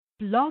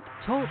Blog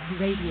Talk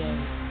Radio.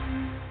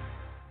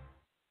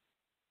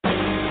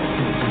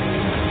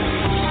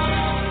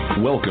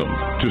 Welcome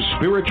to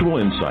Spiritual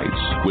Insights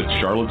with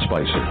Charlotte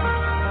Spicer.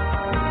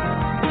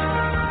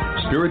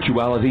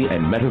 Spirituality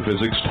and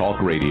Metaphysics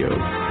Talk Radio,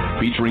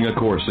 featuring a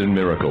course in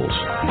miracles,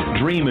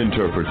 dream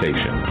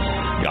interpretation,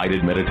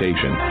 guided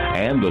meditation,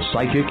 and the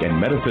psychic and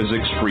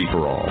metaphysics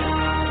free-for-all.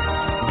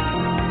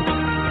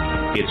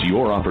 It's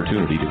your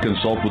opportunity to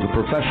consult with a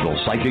professional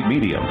psychic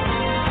medium,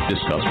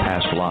 discuss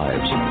past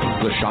lives,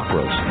 the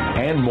chakras,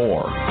 and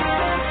more.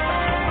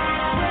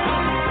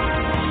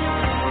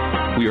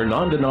 We are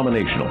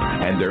non-denominational,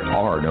 and there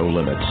are no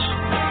limits.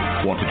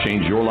 Want to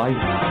change your life?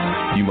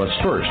 You must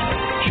first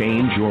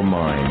change your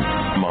mind.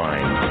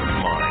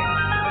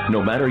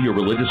 No matter your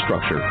religious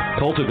structure,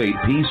 cultivate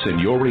peace in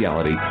your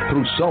reality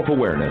through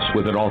self-awareness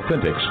with an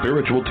authentic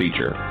spiritual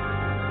teacher.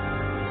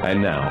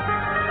 And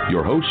now,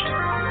 your host,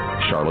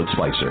 Charlotte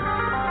Spicer.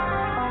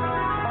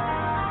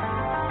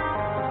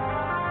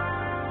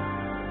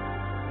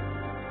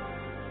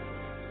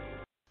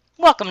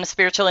 Welcome to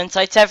Spiritual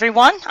Insights,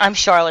 everyone. I'm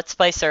Charlotte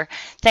Spicer.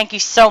 Thank you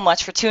so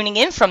much for tuning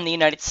in from the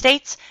United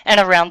States and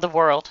around the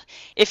world.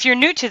 If you're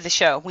new to the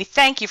show, we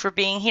thank you for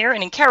being here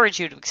and encourage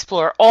you to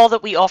explore all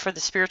that we offer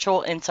the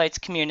Spiritual Insights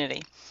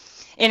community.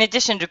 In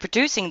addition to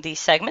producing these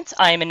segments,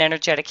 I am an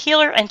energetic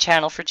healer and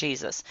channel for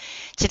Jesus.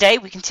 Today,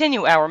 we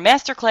continue our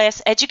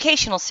masterclass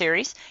educational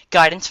series,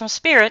 Guidance from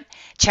Spirit,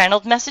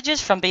 Channeled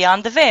Messages from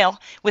Beyond the Veil,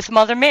 with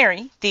Mother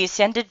Mary, the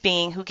ascended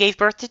being who gave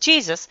birth to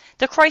Jesus,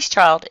 the Christ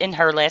child, in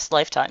her last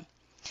lifetime.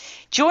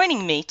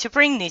 Joining me to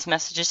bring these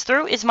messages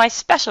through is my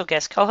special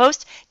guest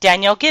co-host,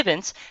 Danielle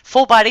Gibbons,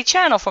 full-body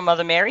channel for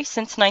Mother Mary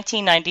since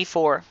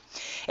 1994.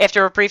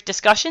 After a brief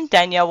discussion,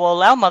 Danielle will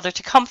allow Mother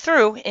to come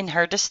through in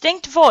her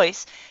distinct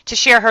voice to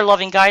share her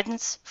loving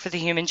guidance for the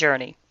human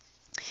journey.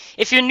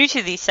 If you're new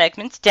to these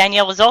segments,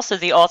 Danielle is also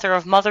the author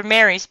of Mother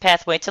Mary's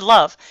Pathway to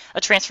Love,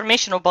 a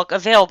transformational book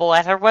available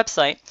at her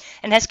website,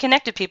 and has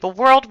connected people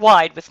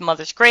worldwide with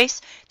Mother's grace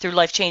through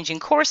life-changing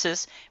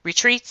courses,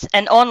 retreats,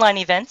 and online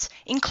events,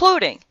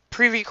 including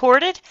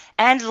pre-recorded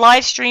and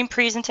live stream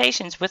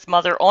presentations with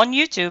Mother on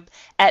YouTube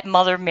at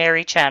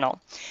MotherMaryChannel.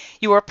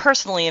 You are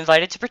personally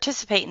invited to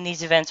participate in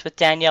these events with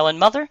Danielle and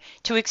Mother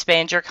to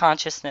expand your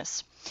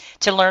consciousness.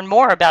 To learn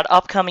more about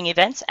upcoming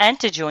events and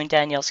to join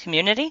Danielle's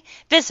community,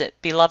 visit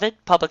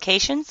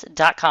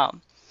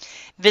belovedpublications.com.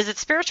 Visit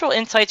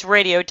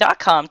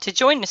spiritualinsightsradio.com to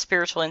join the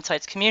Spiritual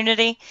Insights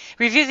community,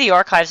 review the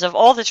archives of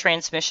all the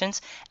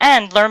transmissions,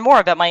 and learn more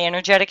about my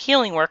energetic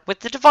healing work with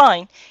the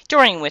divine,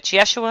 during which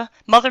Yeshua,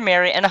 Mother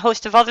Mary, and a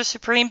host of other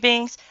supreme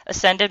beings,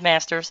 ascended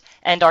masters,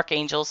 and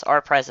archangels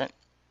are present.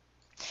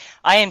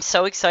 I am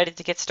so excited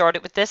to get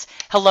started with this.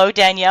 Hello,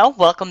 Danielle.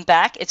 Welcome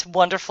back. It's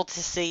wonderful to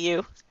see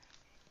you.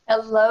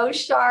 Hello,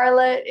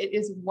 Charlotte. It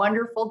is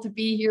wonderful to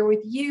be here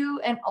with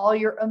you and all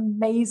your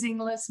amazing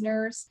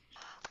listeners.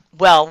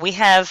 Well, we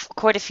have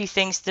quite a few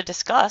things to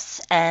discuss,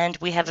 and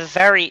we have a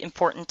very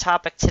important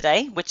topic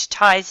today, which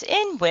ties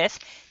in with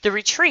the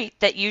retreat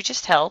that you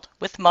just held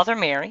with Mother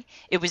Mary.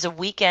 It was a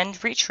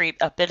weekend retreat,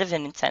 a bit of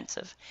an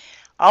intensive.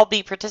 I'll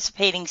be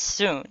participating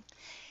soon,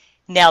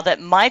 now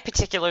that my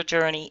particular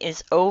journey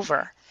is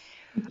over.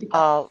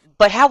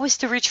 But how was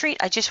the retreat?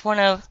 I just want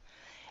to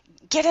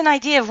get an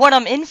idea of what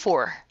I'm in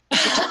for.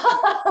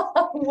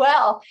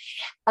 Well,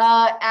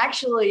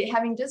 actually,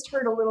 having just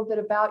heard a little bit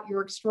about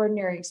your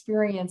extraordinary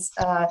experience,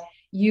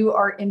 you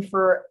are in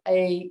for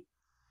an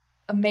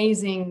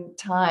amazing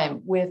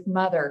time with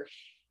Mother.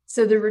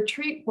 So the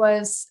retreat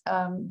was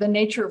the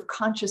nature of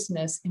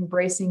consciousness,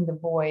 embracing the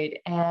void,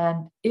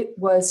 and it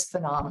was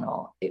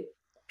phenomenal.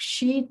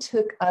 She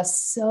took us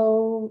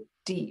so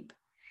deep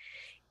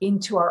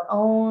into our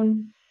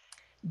own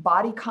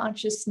body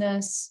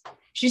consciousness.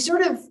 She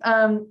sort of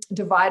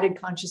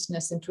divided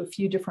consciousness into a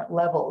few different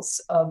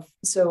levels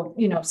so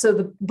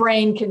the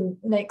brain can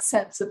make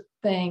sense of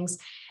things.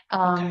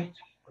 Okay.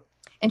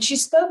 And she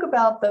spoke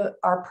about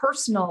our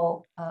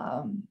personal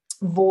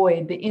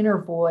void, the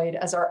inner void,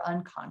 as our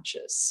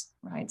unconscious,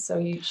 right?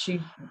 So she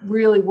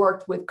really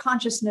worked with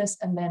consciousness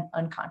and then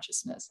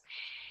unconsciousness.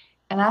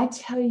 And I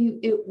tell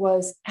you, it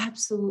was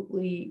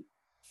absolutely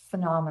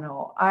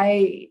phenomenal.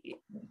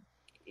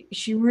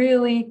 She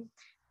really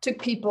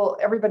took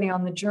everybody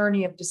on the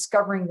journey of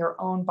discovering their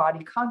own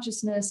body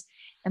consciousness,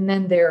 and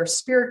then their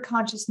spirit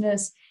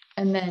consciousness,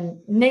 and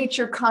then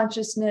nature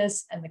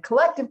consciousness, and the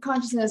collective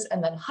consciousness,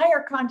 and then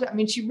higher consciousness. I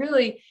mean,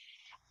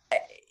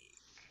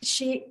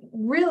 she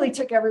really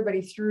took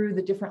everybody through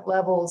the different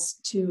levels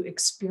to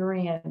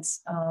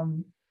experience,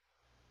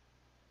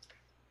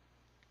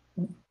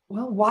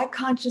 why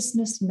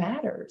consciousness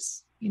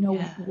matters.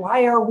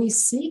 Why are we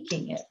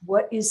seeking it?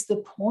 What is the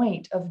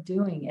point of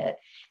doing it?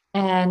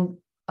 And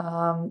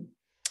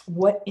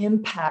what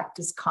impact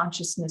does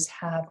consciousness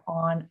have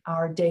on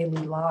our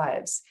daily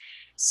lives?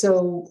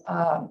 So,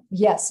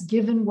 yes,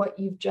 given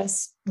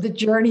the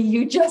journey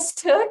you just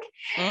took,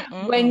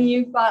 when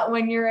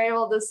you're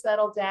able to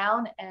settle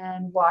down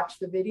and watch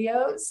the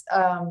videos,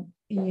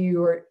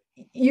 you're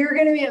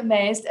going to be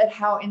amazed at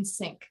how in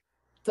sync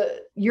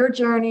your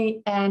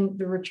journey and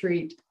the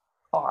retreat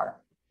are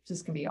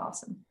just gonna be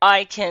awesome.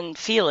 I can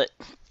feel it.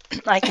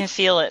 I can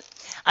feel it.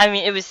 I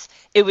mean,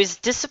 it was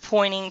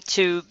disappointing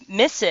to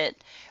miss it,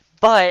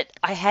 but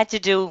I had to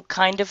do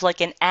kind of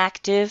like an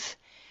active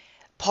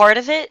part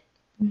of it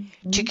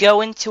to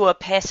go into a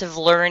passive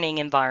learning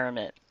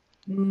environment.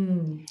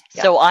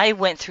 Yeah. So I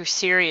went through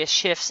serious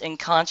shifts in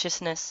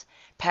consciousness,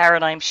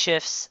 paradigm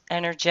shifts,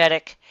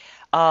 energetic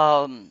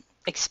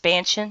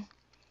expansion.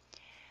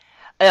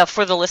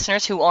 For the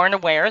listeners who aren't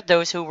aware,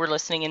 those who were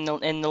listening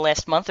in the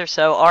last month or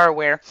so are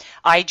aware,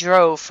 I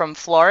drove from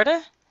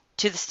Florida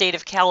to the state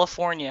of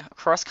California,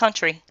 across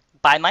country,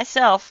 by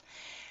myself,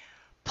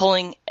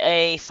 pulling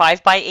a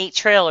 5x8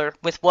 trailer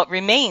with what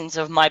remains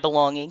of my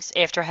belongings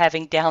after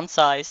having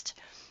downsized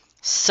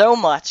so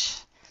much.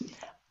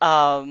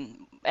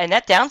 And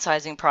that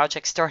downsizing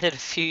project started a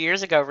few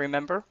years ago,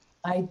 remember?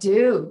 I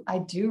do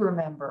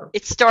remember.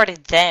 It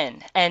started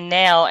then, and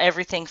now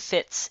everything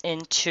fits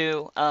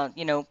into,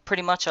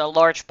 pretty much a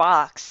large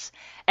box,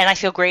 and I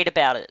feel great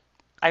about it.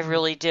 I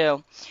really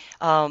do,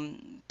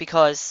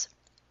 because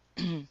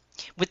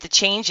with the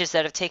changes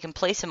that have taken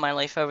place in my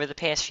life over the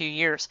past few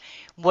years,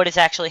 what is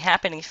actually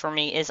happening for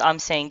me is I'm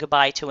saying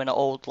goodbye to an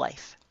old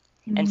life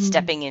and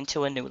stepping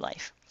into a new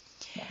life.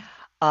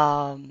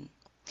 Yeah.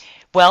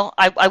 Well,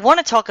 I want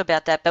to talk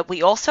about that, but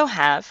we also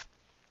have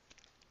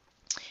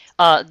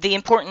the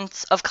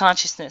importance of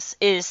consciousness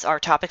is our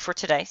topic for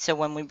today. So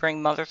when we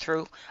bring Mother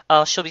through,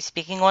 she'll be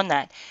speaking on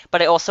that.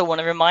 But I also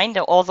want to remind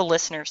all the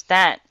listeners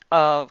that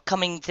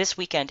coming this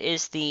weekend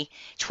is the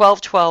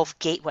 12/12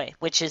 Gateway,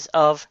 which is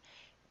of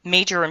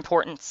major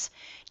importance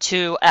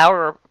to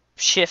our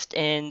shift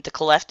in the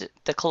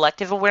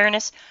collective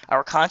awareness,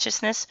 our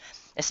consciousness,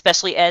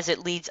 especially as it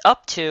leads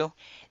up to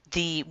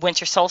the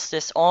winter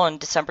solstice on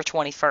December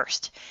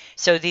 21st.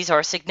 So these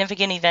are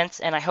significant events,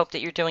 and I hope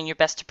that you're doing your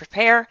best to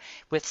prepare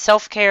with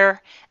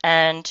self-care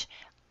and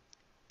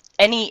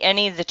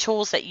any of the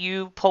tools that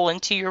you pull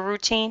into your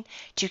routine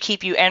to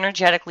keep you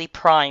energetically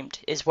primed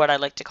is what I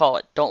like to call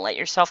it. Don't let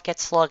yourself get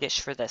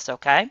sluggish for this,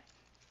 okay?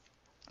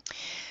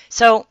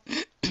 So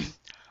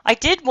I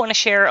did want to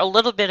share a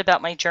little bit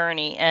about my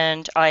journey,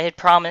 and I had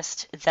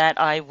promised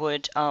that I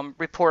would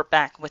report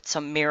back with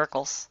some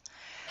miracles.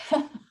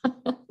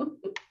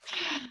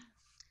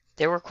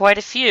 There were quite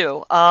a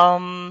few.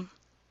 The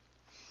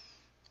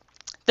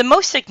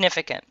most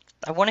significant,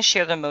 I want to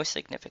share the most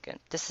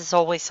significant. This is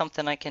always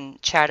something I can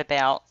chat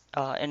about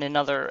in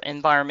another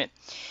environment.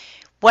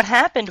 What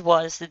happened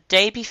was the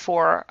day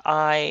before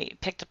I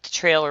picked up the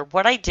trailer,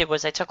 what I did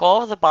was I took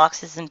all of the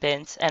boxes and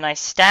bins and I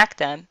stacked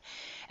them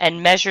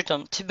and measured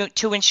them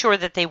to ensure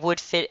that they would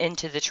fit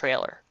into the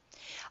trailer.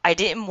 I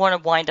didn't want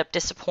to wind up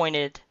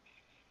disappointed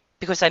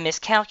because I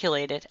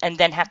miscalculated and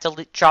then have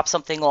to drop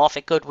something off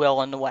at Goodwill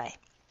on the way.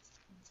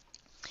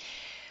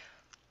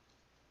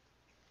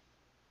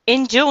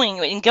 In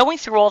going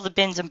through all the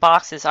bins and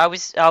boxes, I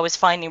was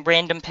finding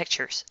random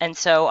pictures, and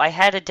so I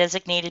had a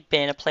designated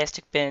bin, a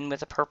plastic bin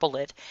with a purple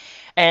lid,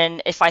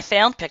 and if I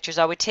found pictures,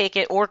 I would take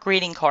it, or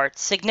greeting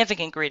cards,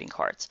 significant greeting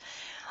cards.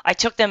 I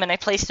took them and I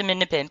placed them in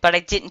the bin, but I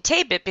didn't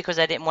tape it because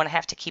I didn't want to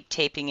have to keep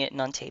taping it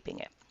and untaping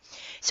it.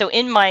 So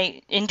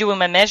in doing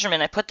my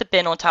measurement, I put the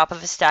bin on top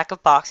of a stack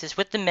of boxes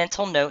with the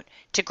mental note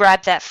to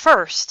grab that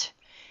first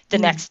the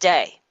next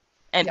day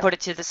and put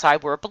it to the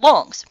side where it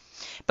belongs.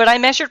 But I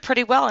measured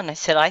pretty well, and I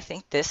said, I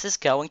think this is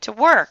going to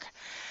work.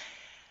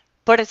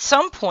 But at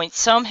some point,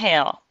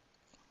 somehow,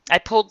 I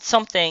pulled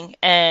something,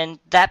 and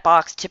that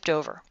box tipped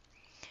over,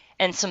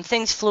 and some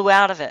things flew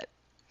out of it.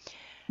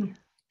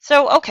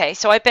 So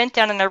I bent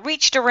down, and I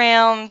reached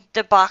around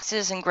the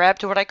boxes and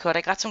grabbed what I could.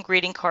 I got some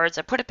greeting cards.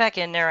 I put it back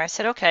in there. I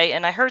said, okay,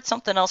 and I heard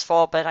something else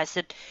fall, but I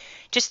said,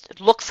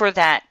 just look for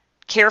that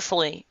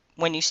carefully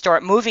when you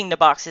start moving the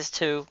boxes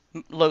to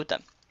load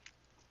them.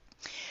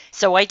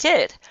 So I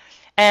did.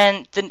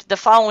 And the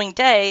following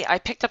day, I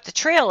picked up the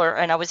trailer,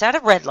 and I was at a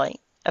red light,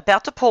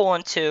 about to pull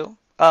onto,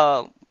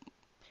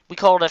 we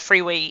call it a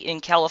freeway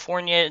in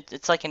California.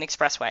 It's like an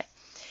expressway.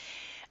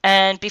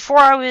 And before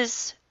I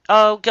was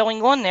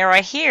going on there,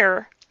 I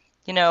hear,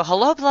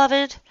 hello,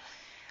 beloved,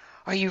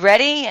 are you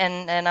ready?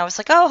 And I was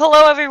like, oh,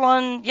 hello,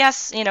 everyone.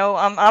 Yes,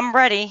 I'm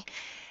ready.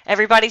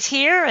 Everybody's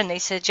here. And they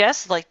said,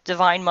 yes, like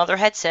Divine Mother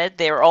had said,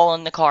 they were all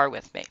in the car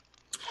with me.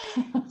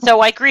 So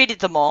I greeted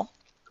them all.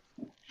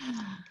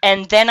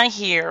 And then I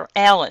hear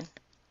Alan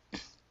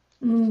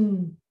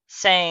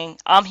saying,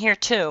 I'm here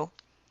too,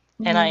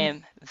 and I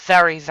am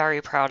very,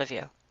 very proud of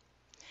you.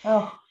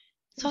 Oh.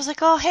 So I was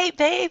like, oh, hey,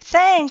 babe,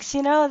 thanks.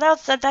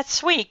 That's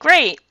sweet.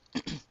 Great.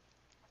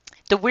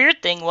 The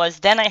weird thing was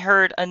then I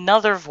heard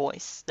another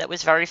voice that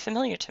was very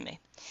familiar to me.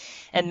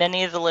 And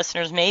many of the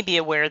listeners may be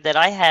aware that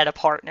I had a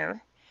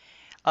partner,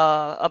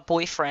 a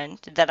boyfriend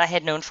that I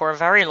had known for a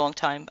very long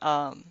time.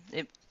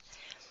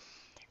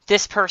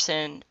 This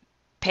person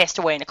passed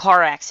away in a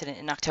car accident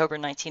in October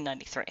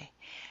 1993.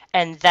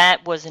 And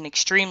that was an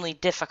extremely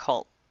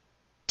difficult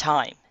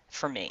time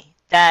for me.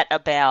 That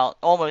about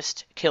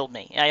almost killed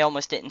me. I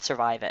almost didn't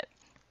survive it.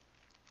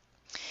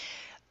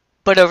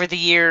 But over the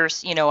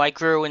years, I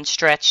grew and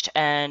stretched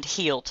and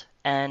healed.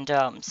 And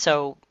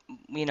so,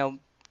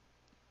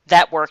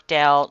 that worked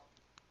out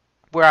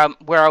where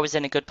I was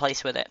in a good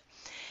place with it.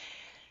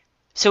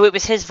 So it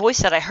was his voice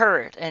that I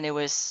heard, and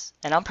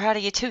and I'm proud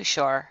of you too,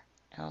 Char.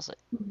 And I was like,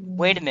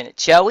 wait a minute,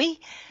 Joey?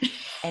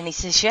 And he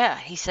says, yeah.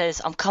 He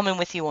says, I'm coming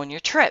with you on your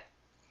trip.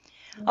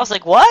 I was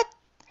like, what?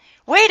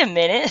 Wait a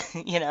minute,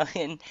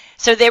 and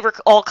so they were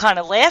all kind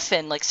of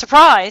laughing, like,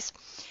 surprise.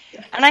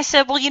 And I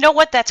said, well, you know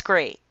what? That's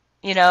great.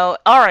 All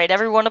right,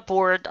 everyone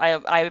aboard.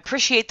 I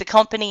appreciate the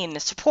company and the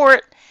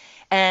support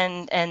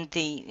and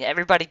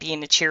everybody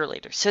being a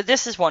cheerleader. So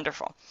this is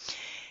wonderful.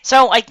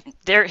 So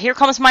here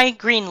comes my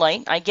green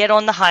light. I get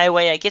on the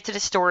highway. I get to the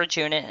storage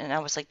unit, and I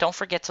was like, don't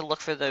forget to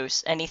look for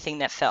anything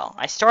that fell.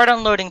 I start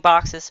unloading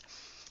boxes.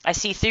 I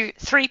see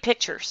three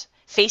pictures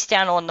face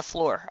down on the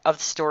floor of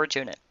the storage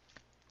unit.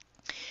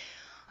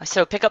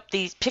 So pick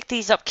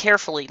these up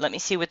carefully. Let me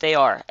see what they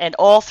are. And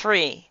all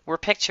three were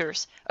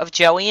pictures of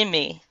Joey and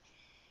me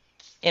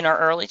in our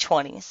early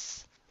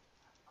 20s.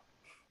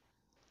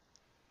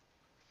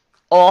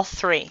 All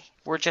three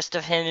were just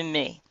of him and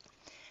me.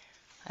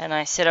 And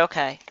I said,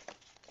 okay,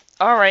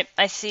 all right,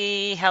 I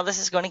see how this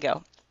is going to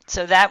go.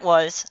 So that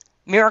was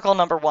miracle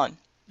number one.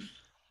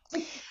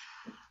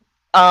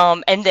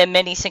 And then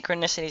many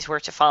synchronicities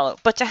were to follow.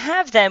 But to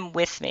have them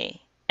with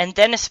me, and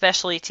then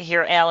especially to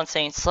hear Alan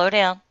saying, slow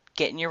down,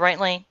 get in your right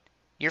lane,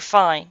 you're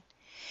fine.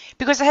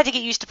 Because I had to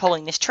get used to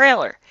pulling this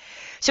trailer.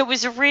 So it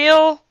was a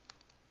real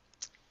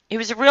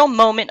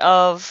moment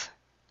of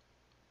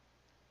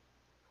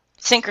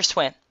sink or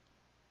swim.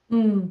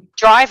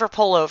 Drive or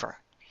pull over.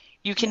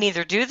 You can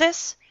either do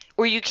this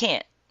or you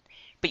can't.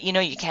 But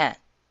you can.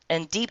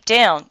 And deep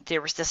down,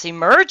 there was this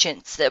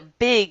emergence, a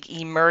big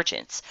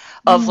emergence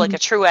of like a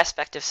true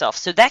aspect of self.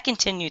 So that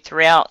continued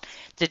throughout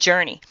the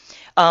journey.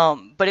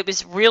 But it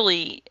was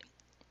really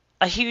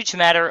a huge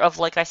matter of,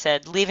 like I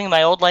said, leaving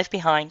my old life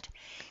behind,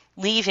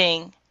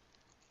 leaving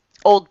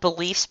old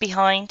beliefs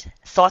behind,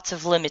 thoughts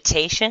of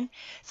limitation,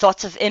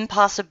 thoughts of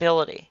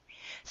impossibility,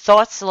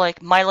 thoughts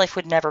like my life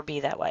would never be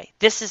that way.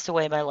 This is the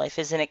way my life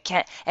is, and it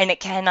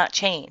cannot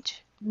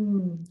change,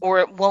 or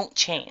it won't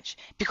change,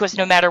 because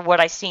no matter what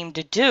I seem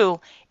to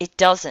do, it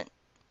doesn't.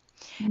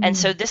 And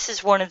so this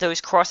is one of those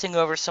crossing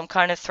over some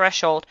kind of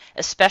threshold,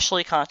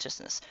 especially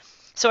consciousness.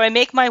 So I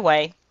make my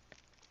way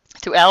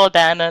through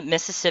Alabama,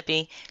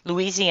 Mississippi,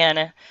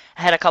 Louisiana.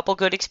 I had a couple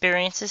good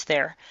experiences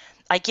there.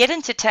 I get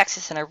into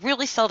Texas, and I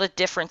really felt a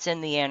difference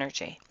in the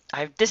energy.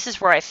 This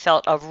is where I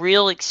felt a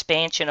real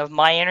expansion of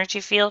my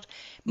energy field,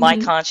 my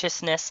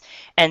consciousness,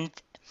 and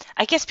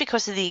I guess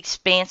because of the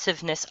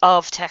expansiveness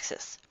of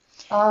Texas.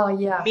 Oh,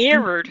 yeah.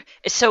 Mirrored,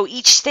 so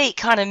each state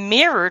kind of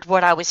mirrored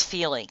what I was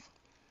feeling.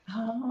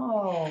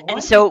 Oh.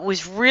 And so it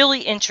was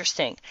really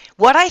interesting.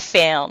 What I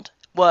found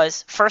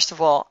was, first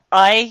of all,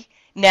 I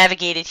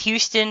navigated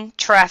Houston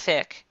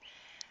traffic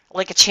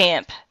like a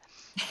champ.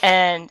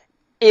 And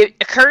it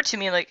occurred to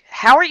me, like,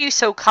 how are you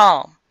so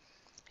calm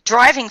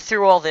driving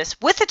through all this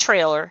with a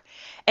trailer,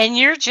 and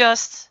you're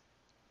just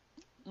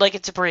like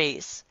it's a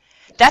breeze?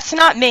 That's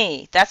not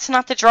me. That's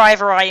not the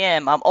driver I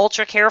am. I'm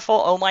ultra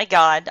careful. Oh my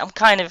God. I'm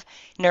kind of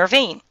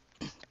nervine.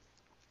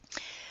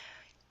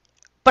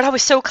 But I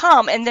was so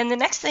calm. And then the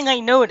next thing I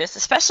noticed,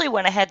 especially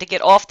when I had to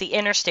get off the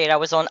interstate, I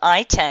was on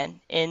I-10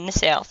 in the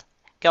south,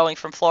 going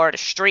from Florida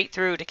straight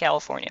through to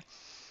California.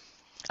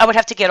 I would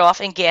have to get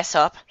off and gas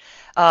up,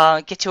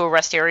 get to a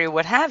rest area,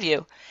 what have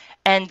you.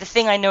 And the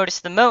thing I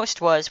noticed the most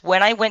was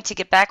when I went to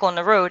get back on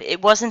the road,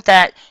 it wasn't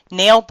that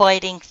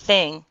nail-biting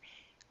thing.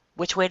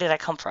 Which way did I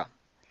come from?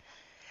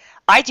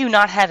 I do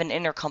not have an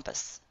inner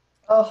compass.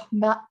 Oh,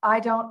 I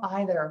don't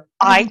either.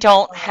 I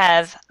don't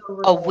have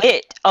a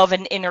whit of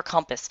an inner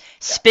compass.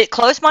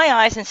 Close my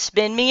eyes and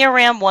spin me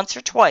around once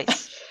or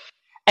twice,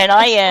 and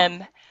I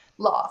am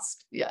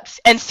lost. Yes.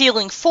 And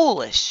feeling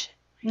foolish.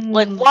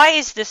 Like, why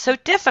is this so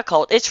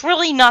difficult? It's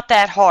really not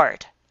that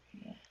hard.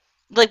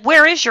 Like,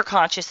 where is your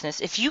consciousness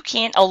if you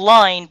can't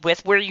align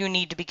with where you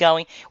need to be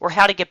going or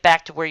how to get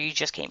back to where you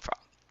just came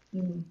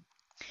from?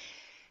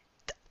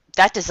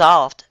 That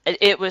dissolved.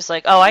 It was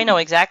like, oh, I know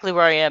exactly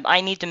where I am.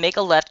 I need to make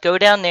a left, go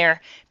down there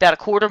about a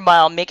quarter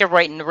mile, make a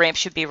right, and the ramp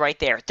should be right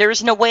there. There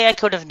is no way I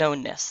could have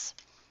known this.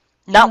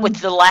 Not with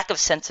the lack of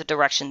sense of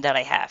direction that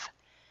I have.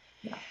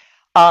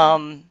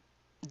 Yeah.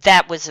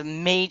 That was a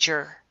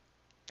major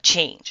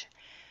change.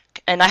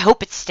 And I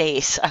hope it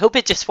stays. I hope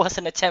it just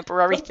wasn't a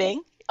temporary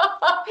thing.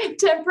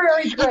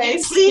 Temporary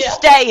grace. Please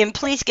stay and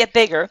please get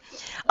bigger.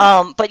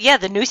 But yeah,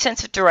 the new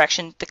sense of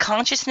direction, the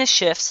consciousness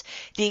shifts,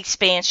 the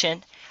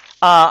expansion.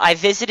 I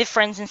visited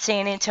friends in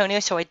San Antonio,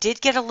 so I did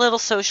get a little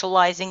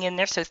socializing in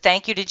there. So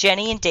thank you to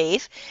Jenny and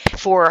Dave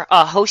for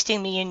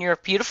hosting me in your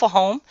beautiful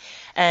home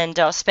and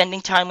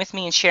spending time with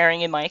me and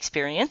sharing in my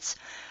experience.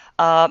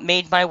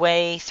 Made my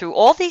way through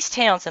all these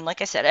towns, and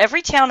like I said,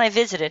 every town I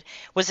visited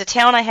was a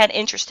town I had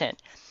interest in.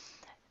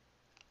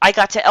 I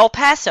got to El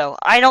Paso.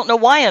 I don't know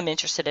why I'm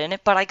interested in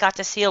it, but I got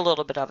to see a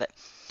little bit of it.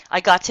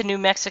 I got to New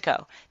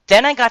Mexico.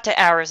 Then I got to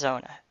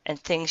Arizona, and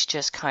things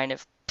just kind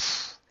of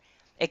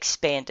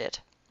expanded.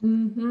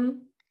 Mm-hmm.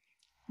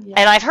 Yeah.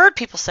 And I've heard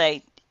people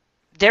say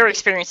their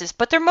experiences,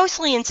 but they're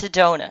mostly in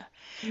Sedona.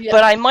 Yeah.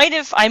 But I might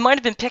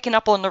have been picking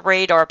up on the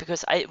radar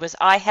because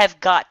I have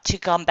got to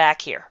come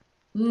back here.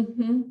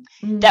 Mm-hmm.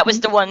 Mm-hmm. That was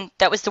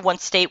the one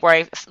state where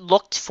I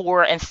looked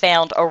for and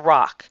found a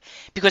rock.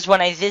 Because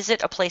when I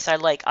visit a place I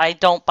like, I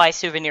don't buy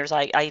souvenirs.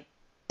 I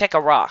pick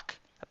a rock,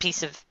 a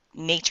piece of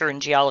nature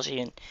and geology,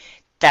 and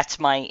that's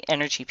my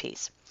energy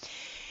piece.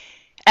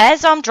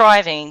 As I'm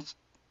driving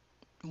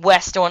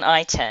west on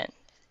I-10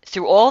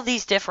 through all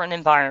these different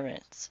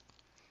environments,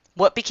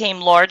 what became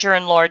larger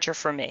and larger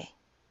for me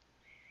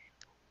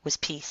was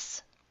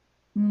peace.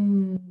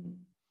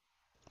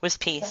 Was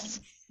peace. That's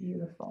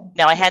beautiful.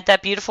 Now, I had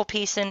that beautiful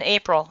peace in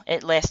April.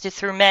 It lasted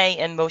through May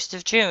and most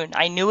of June.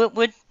 I knew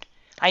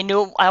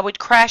I would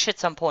crash at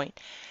some point.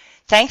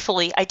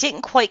 Thankfully, I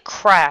didn't quite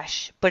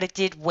crash, but it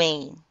did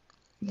wane.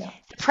 Yeah.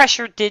 The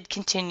pressure did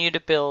continue to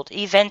build.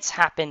 Events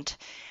happened.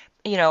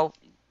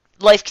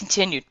 Life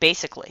continued,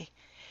 basically.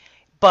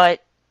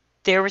 But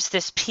there was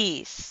this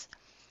peace.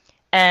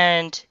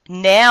 And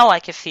now I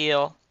could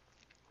feel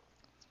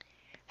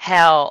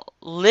how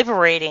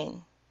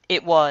liberating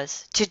it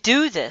was to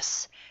do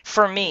this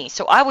for me.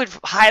 So I would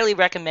highly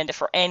recommend it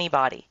for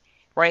anybody,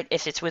 right?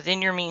 If it's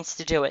within your means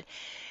to do it.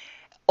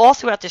 All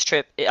throughout this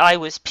trip, I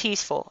was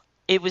peaceful.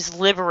 It was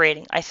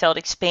liberating. I felt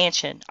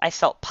expansion. I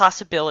felt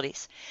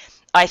possibilities.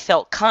 I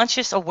felt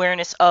conscious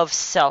awareness of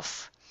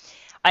self.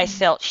 I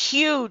felt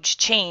huge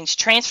change,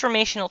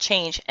 transformational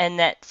change, and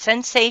that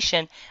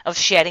sensation of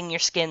shedding your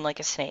skin like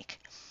a snake.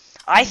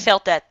 I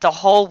felt that the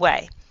whole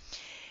way.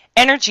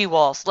 Energy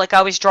walls, like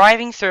I was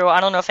driving through. I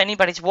don't know if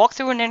anybody's walked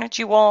through an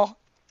energy wall.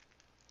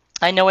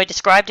 I know I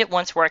described it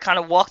once where I kind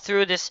of walked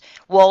through this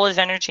wall of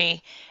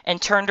energy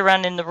and turned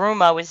around in the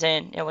room I was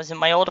in. It was in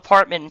my old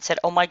apartment and said,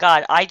 oh my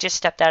God, I just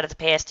stepped out of the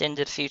past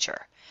into the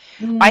future.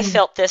 I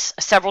felt this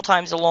several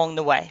times along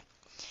the way.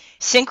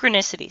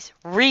 Synchronicities,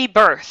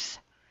 rebirth,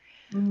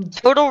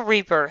 total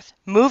rebirth,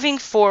 moving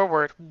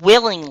forward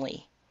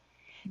willingly.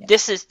 Yeah.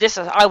 This is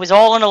I was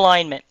all in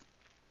alignment.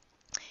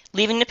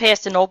 Leaving the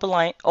past and old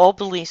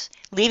beliefs,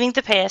 leaving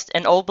the past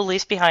and old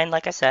beliefs behind,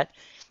 like I said.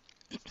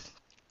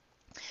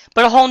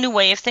 But a whole new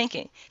way of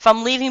thinking. If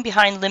I'm leaving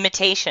behind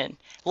limitation,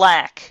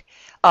 lack,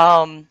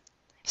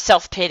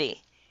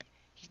 self-pity,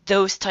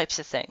 those types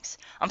of things,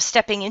 I'm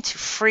stepping into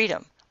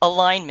freedom,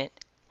 alignment,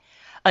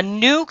 a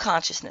new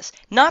consciousness.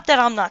 Not that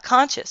I'm not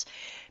conscious,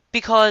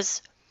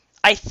 because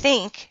I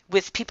think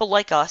with people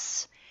like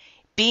us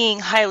being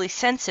highly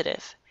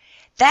sensitive,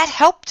 that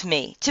helped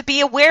me to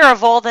be aware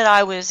of all that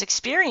I was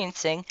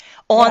experiencing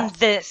on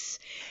this.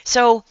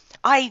 So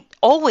I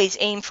always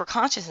aim for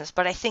consciousness,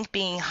 but I think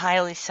being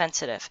highly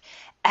sensitive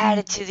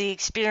added to the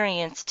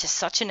experience to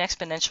such an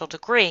exponential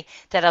degree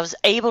that I was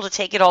able to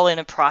take it all in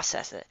and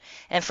process it.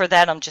 And for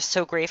that, I'm just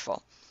so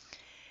grateful.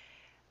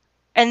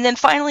 And then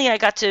finally, I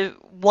got to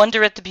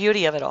wonder at the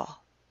beauty of it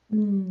all.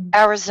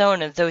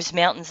 Arizona, those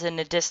mountains in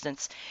the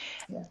distance,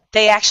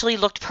 they actually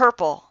looked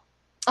purple.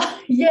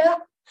 Yeah.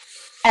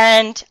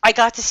 And I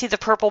got to see the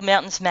Purple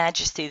Mountains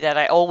majesty that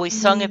I always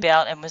sung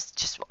about and was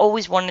just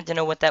always wanted to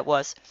know what that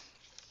was.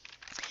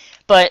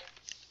 But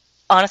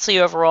honestly,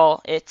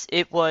 overall,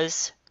 it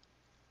was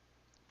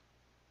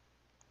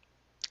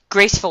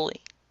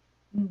gracefully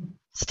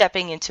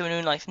stepping into a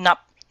new life,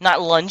 not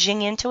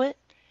lunging into it,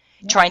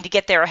 trying to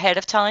get there ahead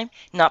of time,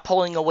 not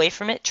pulling away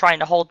from it, trying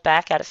to hold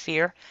back out of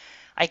fear.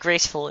 I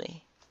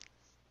gracefully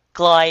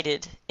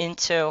glided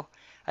into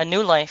a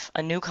new life,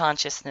 a new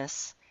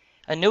consciousness,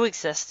 a new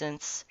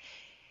existence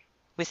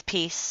with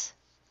peace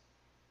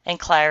and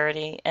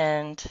clarity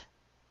and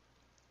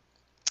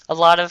a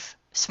lot of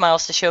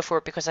smiles to show for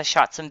it because I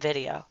shot some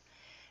video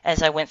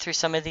as I went through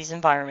some of these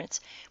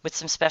environments with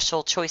some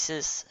special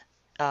choices,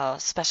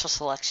 special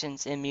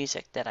selections in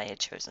music that I had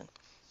chosen.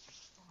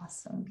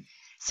 Awesome.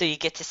 So you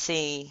get to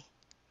see,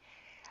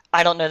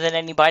 I don't know that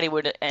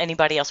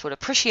anybody else would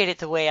appreciate it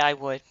the way I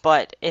would,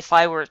 but if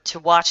I were to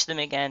watch them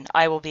again,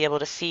 I will be able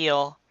to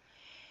feel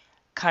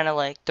kind of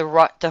like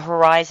the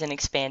horizon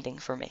expanding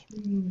for me.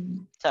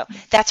 So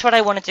that's what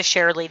I wanted to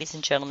share, ladies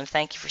and gentlemen.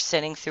 Thank you for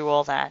sitting through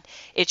all that.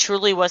 It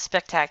truly was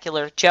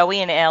spectacular.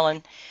 Joey and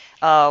Alan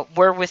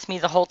were with me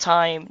the whole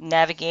time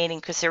navigating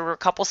because there were a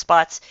couple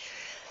spots.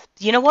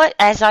 You know what?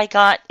 As I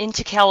got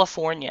into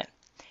California,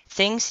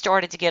 things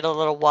started to get a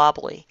little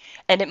wobbly.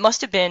 And it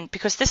must have been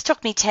because this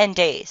took me 10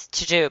 days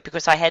to do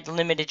because I had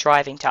limited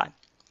driving time.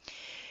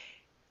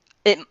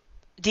 The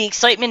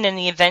excitement and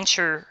the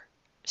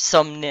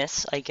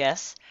adventuresomeness, I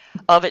guess,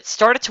 of it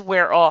started to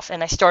wear off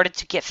and I started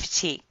to get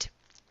fatigued.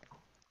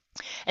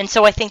 And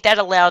so I think that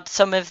allowed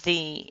some of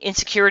the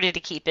insecurity to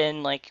keep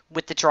in, like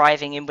with the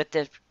driving and with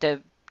the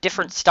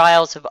different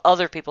styles of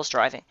other people's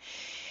driving.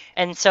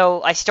 And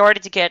so I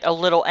started to get a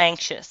little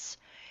anxious.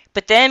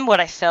 But then what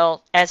I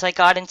felt as I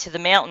got into the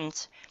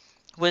mountains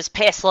was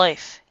past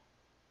life,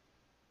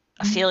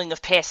 a feeling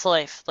of past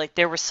life. Like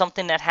there was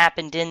something that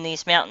happened in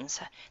these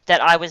mountains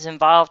that I was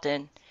involved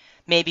in,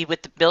 maybe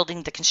with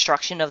the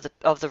construction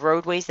of the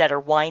roadways that are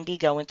windy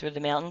going through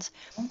the mountains.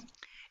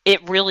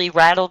 it really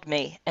rattled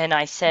me. And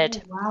I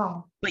said, Oh,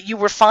 wow. but you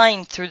were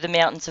fine through the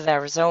mountains of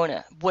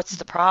Arizona. What's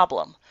the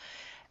problem?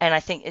 And I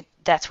think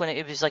that's when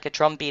it was like a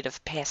drumbeat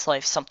of past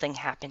life. Something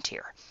happened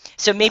here.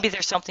 So Yeah. maybe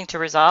there's something to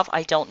resolve.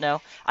 I don't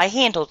know. I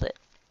handled it.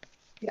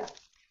 Yeah.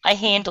 I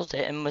handled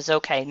it and was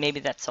okay. Maybe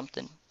that's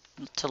something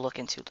to look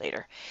into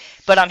later.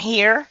 But I'm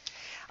here.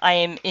 I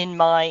am in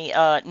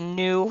my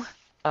new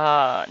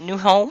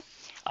home.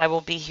 I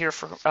will be here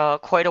for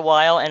quite a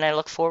while, and I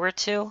look forward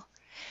to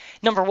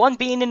number one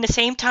being in the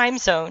same time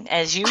zone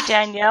as you,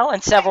 Danielle,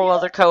 and several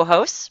other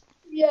co-hosts.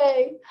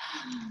 Yay.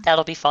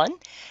 That'll be fun,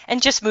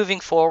 and just moving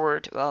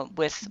forward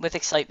with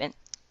excitement.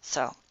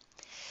 So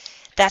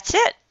that's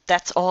it.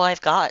 That's all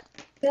I've got.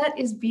 That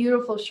is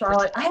beautiful,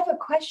 Charlotte. I have a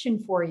question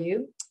for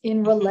you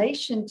in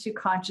relation to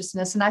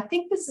consciousness. And I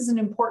think this is an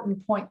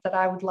important point that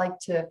I would like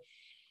to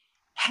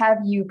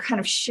have you kind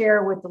of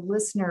share with the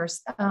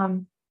listeners.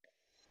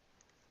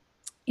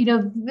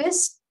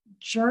 This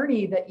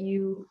journey that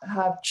you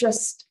have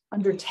just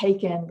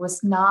undertaken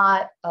was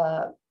not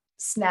a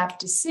snap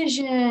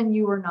decision.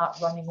 You were not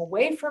running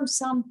away from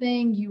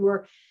something. You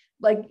were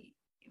like,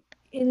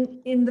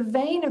 in the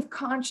vein of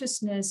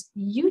consciousness,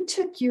 you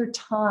took your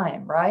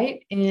time,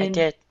 right? I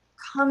did.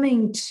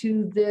 Coming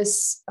to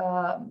this,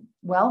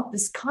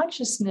 this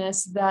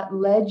consciousness that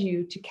led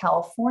you to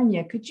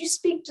California. Could you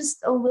speak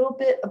just a little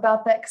bit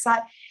about that?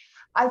 Because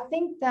I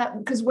think that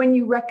because when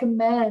you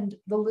recommend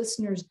the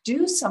listeners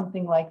do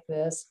something like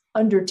this,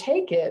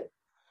 undertake it,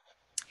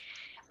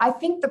 I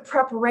think the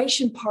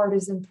preparation part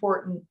is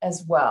important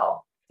as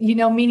well.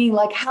 Meaning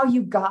like how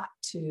you got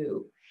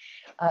to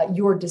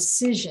your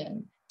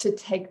decision to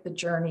take the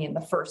journey in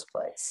the first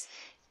place.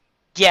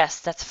 Yes,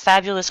 that's a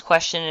fabulous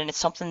question, and it's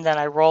something that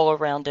I roll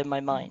around in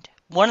my mind.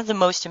 One of the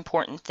most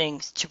important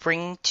things to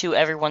bring to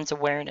everyone's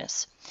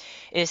awareness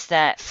is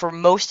that for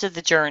most of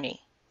the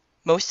journey,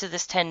 most of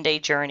this 10-day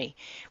journey,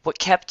 what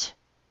kept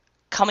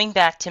coming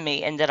back to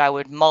me and that I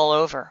would mull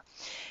over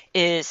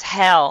is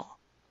how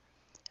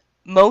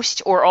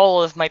most or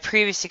all of my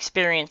previous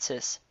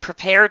experiences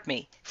prepared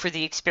me for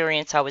the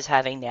experience I was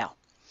having now.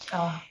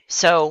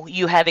 So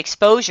you have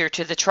exposure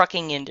to the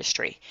trucking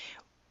industry,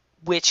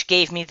 which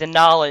gave me the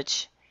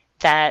knowledge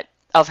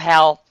of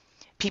how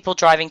people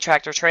driving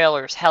tractor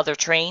trailers, how they're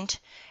trained,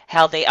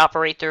 how they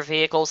operate their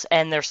vehicles,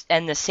 and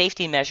the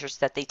safety measures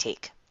that they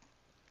take.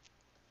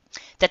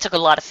 That took a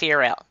lot of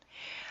fear out.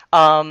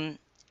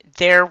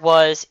 There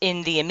was,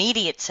 in the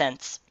immediate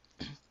sense,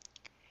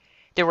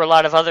 there were a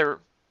lot of other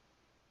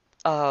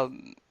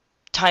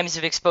times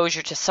of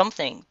exposure to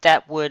something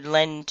that would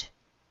lend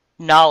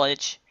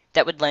knowledge,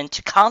 that would lend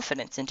to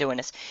confidence in doing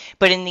this.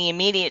 But in the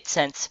immediate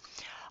sense,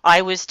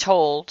 I was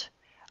told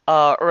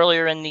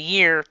earlier in the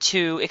year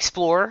to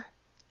explore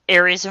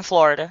areas in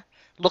Florida,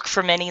 look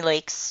for many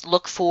lakes,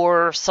 look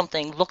for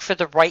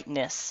the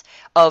rightness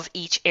of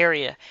each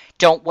area.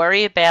 Don't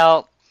worry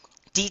about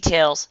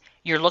details,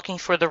 you're looking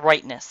for the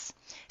rightness.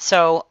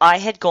 So I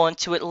had gone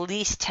to at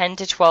least 10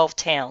 to 12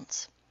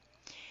 towns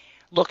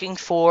looking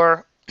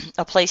for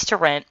a place to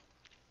rent,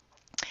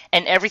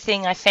 and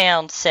everything I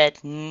found said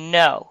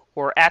no,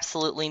 or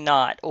absolutely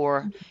not,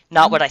 or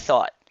not what I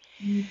thought.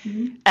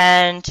 Mm-hmm.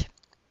 And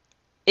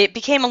it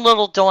became a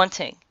little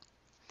daunting.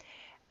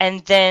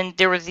 And then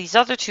there were these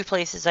other two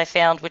places I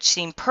found which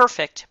seemed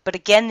perfect, but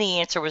again the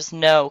answer was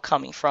no,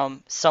 coming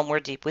from somewhere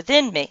deep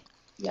within me.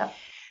 Yeah.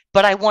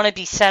 But I want to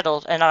be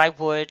settled, and I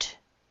would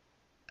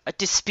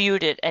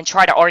dispute it and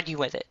try to argue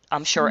with it.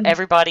 I'm sure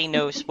everybody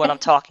knows what I'm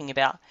talking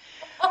about.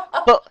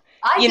 But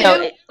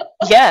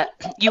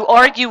you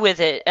argue with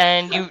it,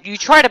 and you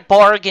try to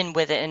bargain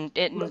with it,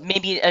 and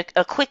maybe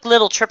a quick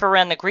little trip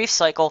around the grief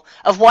cycle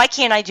of why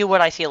can't I do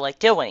what I feel like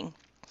doing?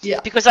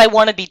 Yeah. Because I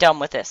want to be done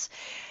with this.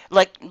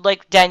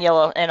 Like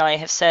Danielle and I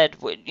have said,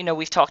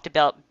 we've talked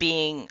about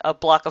being a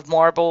block of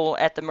marble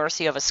at the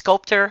mercy of a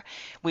sculptor.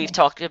 We've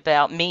talked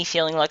about me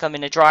feeling like I'm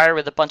in a dryer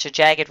with a bunch of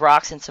jagged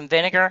rocks and some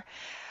vinegar.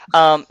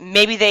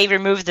 Maybe they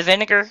removed the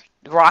vinegar.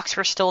 The rocks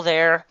were still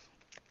there.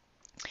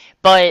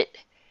 But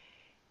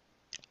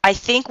I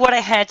think what I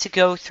had to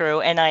go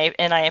through, and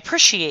I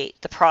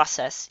appreciate the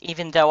process,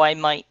 even though I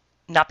might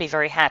not be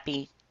very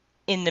happy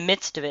in the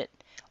midst of it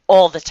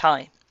all the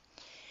time.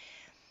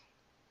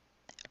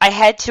 I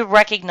had to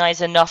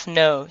recognize enough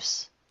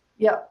no's.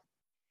 Yep.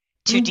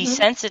 To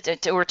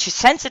desensitize or to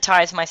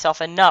sensitize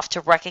myself enough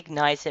to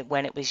recognize it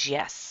when it was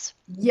yes.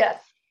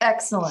 Yes.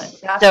 Excellent.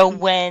 So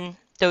when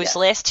those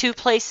last two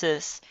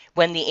places,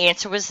 when the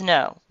answer was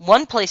no,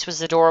 one place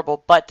was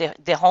adorable, but the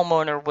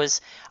homeowner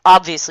was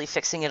obviously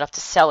fixing it up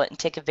to sell it and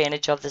take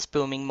advantage of this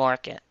booming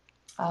market.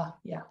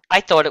 Yeah.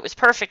 I thought it was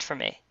perfect for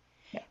me.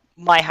 Yeah.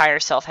 My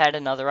higher self had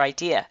another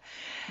idea.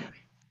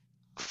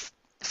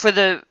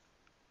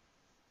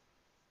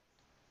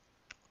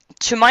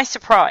 To my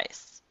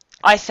surprise,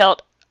 I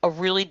felt a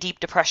really deep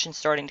depression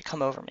starting to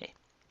come over me.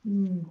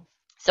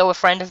 So a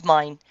friend of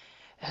mine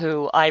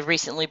who I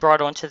recently brought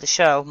onto the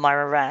show,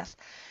 Myra Rath,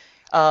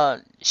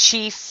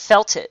 she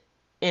felt it,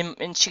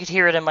 and she could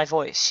hear it in my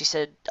voice. She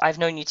said, I've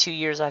known you 2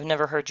 years. I've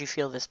never heard you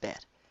feel this bad.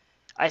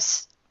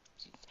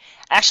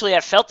 actually,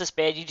 I felt this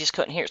bad. You just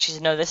couldn't hear it. She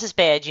said, no, this is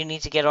bad. You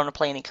need to get on a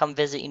plane and come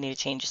visit. You need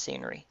to change the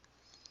scenery.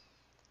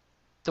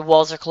 The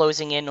walls are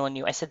closing in on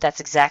you. I said, that's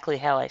exactly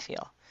how I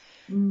feel.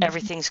 Mm-hmm.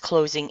 Everything's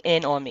closing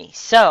in on me.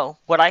 So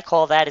what I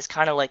call that is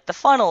kind of like the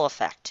funnel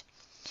effect,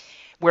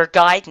 where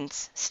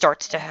guidance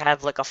starts to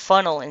have like a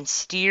funnel and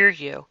steer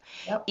you,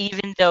 Yep.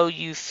 even though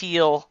you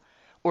feel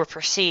or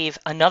perceive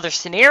another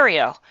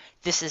scenario.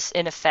 This is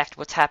in effect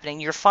what's happening.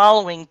 You're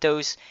following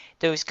those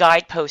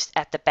guideposts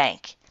at the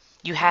bank.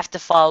 You have to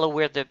follow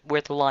where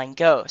the line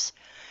goes.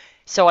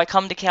 So I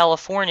come to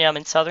California. I'm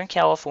in Southern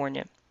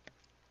California,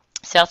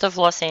 south of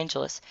Los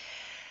Angeles,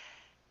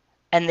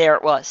 and there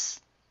it was.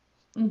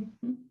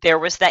 Mm-hmm. There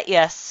was that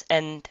yes,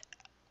 and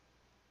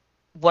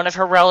one of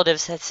her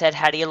relatives had said,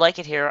 how do you like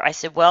it here? I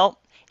said, well,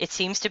 it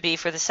seems to be,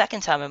 for the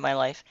second time in my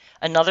life,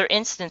 another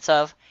instance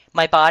of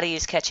my body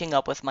is catching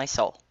up with my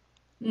soul.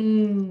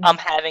 I'm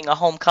having a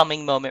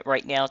homecoming moment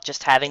right now,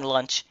 just having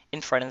lunch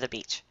in front of the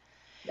beach.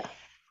 Yeah.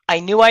 I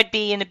knew I'd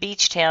be in a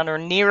beach town or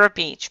near a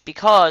beach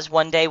because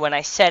one day when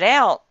I set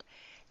out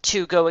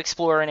to go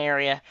explore an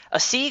area,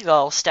 a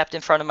seagull stepped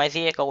in front of my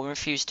vehicle and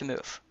refused to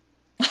move.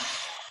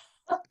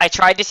 I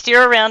tried to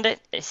steer around it.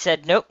 It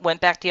said, nope,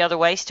 went back the other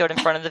way, stood in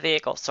front of the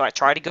vehicle. So I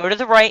tried to go to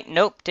the right.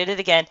 Nope, did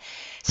it again.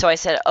 So I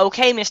said,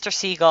 okay, Mr.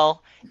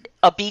 Seagull,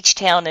 a beach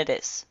town it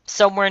is,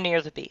 somewhere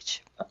near the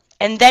beach.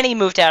 And then he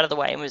moved out of the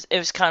way. It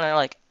was kind of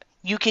like,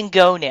 you can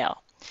go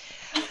now.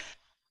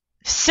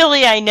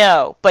 Silly, I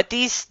know, but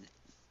these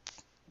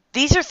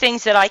are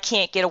things that I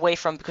can't get away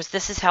from because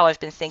this is how I've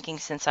been thinking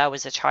since I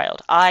was a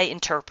child. I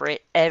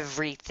interpret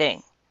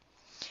everything.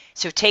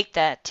 So take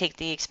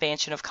the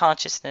expansion of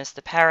consciousness,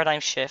 the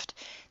paradigm shift,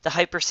 the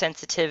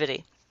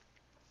hypersensitivity.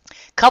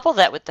 Couple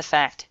that with the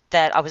fact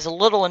that I was a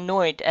little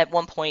annoyed at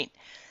one point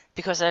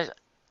because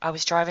I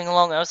was driving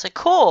along and I was like,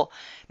 cool,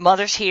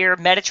 Mother's here,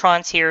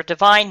 Metatron's here,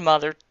 Divine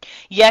Mother,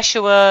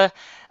 Yeshua,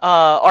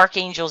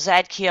 Archangel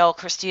Zadkiel,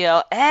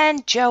 Christiel,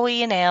 and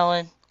Joey and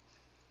Alan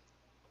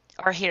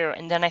are here.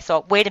 And then I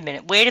thought, wait a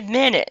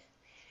minute.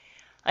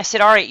 I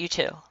said, all right, you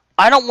two,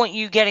 I don't want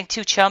you getting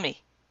too chummy.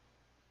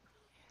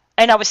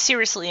 And I was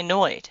seriously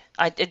annoyed.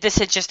 This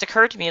had just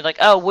occurred to me, like,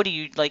 oh, what are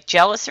you, like,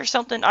 jealous or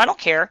something? I don't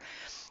care.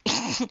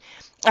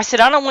 I said,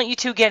 I don't want you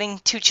two getting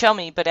too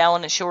chummy, but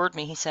Alan assured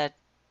me. He said,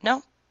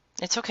 no,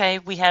 it's okay.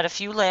 We had a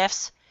few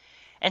laughs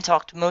and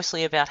talked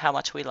mostly about how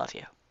much we love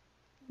you.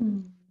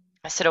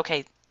 I said,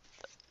 okay,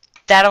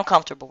 that I'm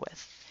comfortable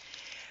with.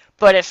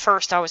 But at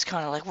first I was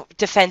kind of like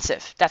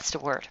defensive. That's the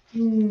word.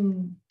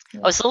 I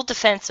was a little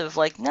defensive,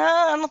 like, no,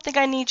 I don't think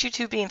I need you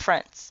two being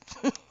friends.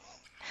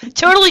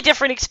 Totally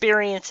different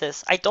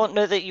experiences. I don't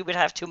know that you would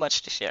have too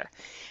much to share.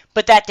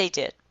 But that they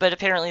did. But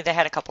apparently they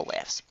had a couple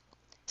laughs.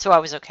 So I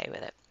was okay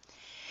with it.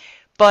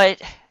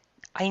 But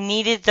I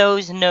needed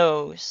those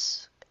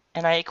no's.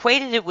 And I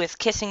equated it with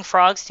kissing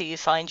frogs till you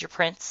find your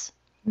prince.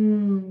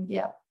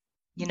 Yeah.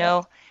 You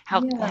know,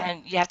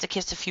 and you have to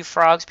kiss a few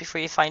frogs before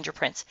you find your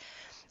prince.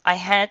 I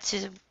had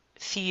to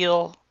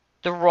feel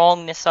the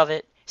wrongness of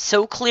it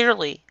so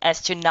clearly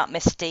as to not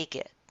mistake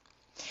it.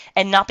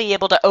 And not be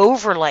able to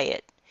overlay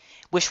it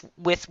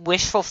with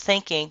wishful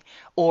thinking,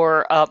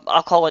 or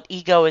I'll call it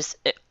ego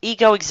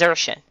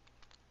exertion.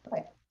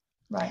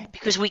 Right.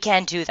 Because we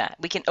can do that.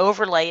 We can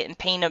overlay it and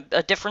paint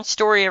a different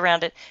story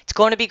around it. It's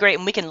going to be great,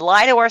 and we can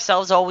lie to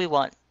ourselves all we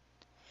want,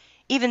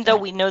 even though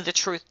we know the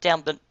truth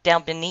down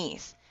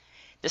beneath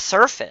the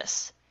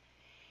surface.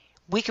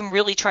 We can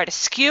really try to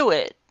skew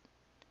it,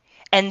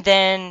 and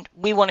then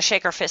we want to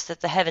shake our fist at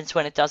the heavens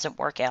when it doesn't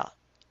work out.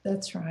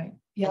 That's right.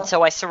 Yeah. And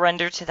so I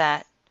surrender to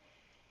that.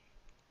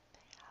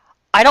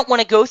 I don't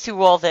want to go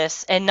through all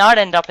this and not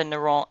end up in the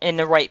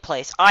right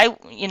place. I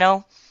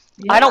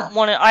don't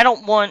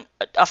want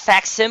a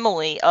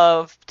facsimile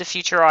of the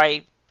future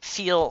I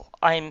feel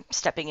I'm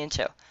stepping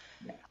into.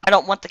 Yeah. I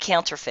don't want the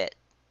counterfeit.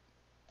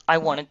 I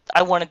wanted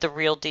the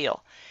real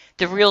deal.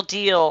 The real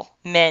deal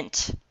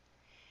meant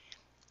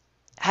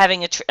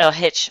having a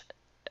hitch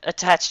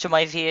attached to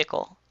my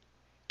vehicle,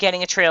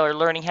 getting a trailer,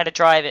 learning how to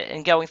drive it,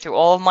 and going through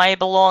all of my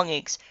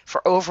belongings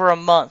for over a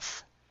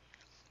month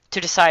to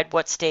decide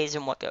what stays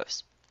and what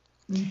goes.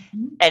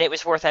 Mm-hmm. And it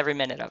was worth every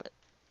minute of it.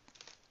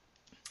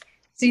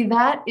 See,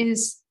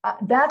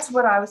 that's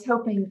what I was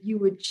hoping you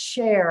would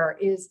share,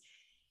 is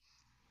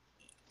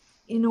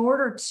in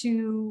order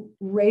to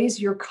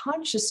raise your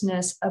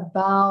consciousness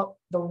about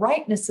the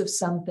rightness of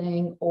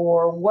something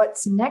or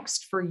what's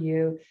next for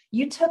you,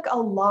 you took a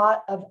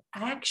lot of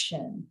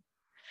action.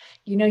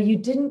 You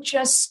didn't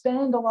just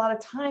spend a lot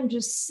of time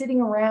just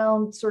sitting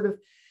around sort of,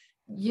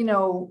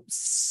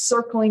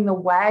 circling the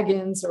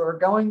wagons or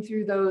going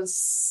through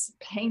those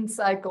pain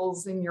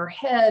cycles in your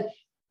head.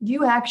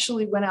 You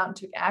actually went out and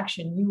took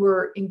action. You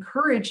were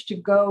encouraged to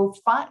go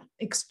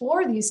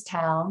explore these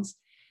towns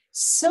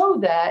so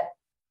that,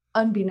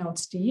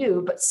 unbeknownst to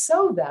you, but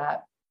so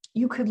that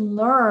you could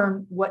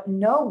learn what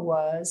no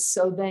was,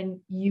 so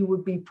then you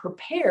would be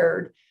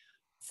prepared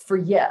for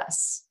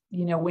yes.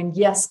 when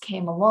yes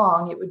came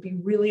along, it would be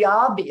really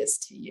obvious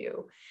to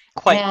you.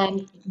 Quite.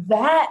 And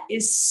that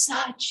is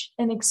such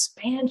an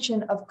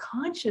expansion of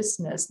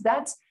consciousness.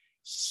 That's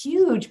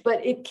huge,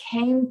 but it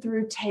came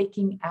through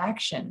taking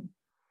action.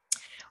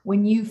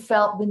 When you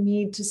felt the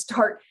need to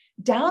start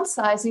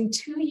downsizing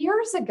 2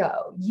 years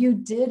ago, you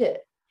did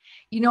it.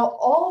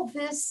 All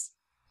this,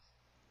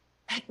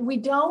 we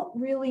don't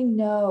really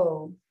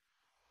know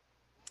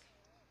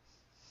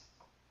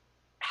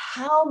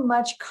how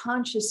much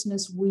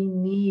consciousness we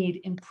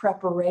need in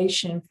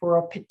preparation for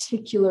a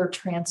particular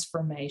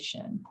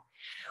transformation,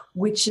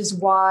 which is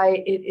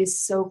why it is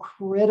so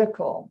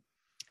critical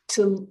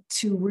to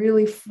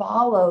really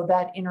follow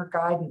that inner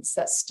guidance,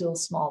 that still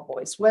small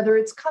voice, whether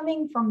it's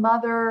coming from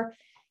Mother,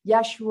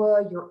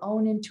 Yeshua, your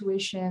own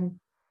intuition,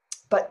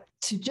 but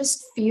to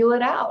just feel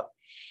it out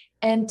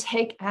and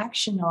take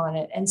action on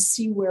it and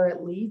see where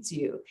it leads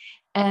you.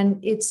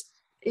 And it's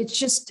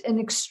just an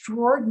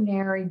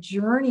extraordinary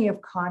journey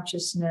of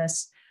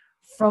consciousness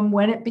from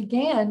when it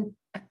began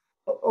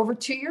over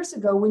 2 years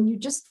ago, when you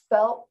just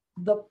felt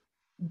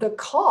the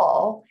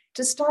call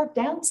to start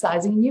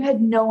downsizing and you had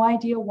no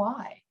idea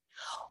why.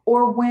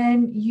 Or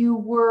when you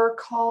were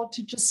called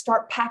to just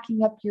start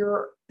packing up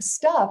your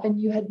stuff and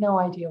you had no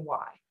idea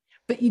why,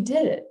 but you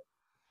did it.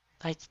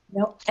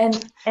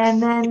 And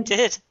then I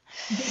did.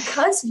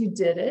 Because you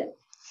did it,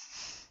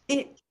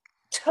 it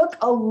took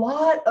a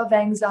lot of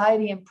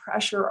anxiety and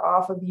pressure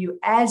off of you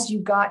as you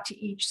got to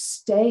each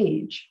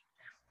stage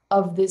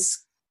of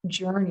this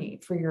journey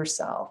for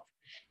yourself.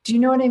 Do you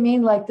know what I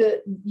mean? Like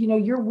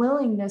your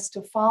willingness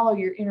to follow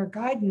your inner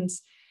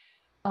guidance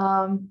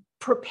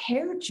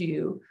prepared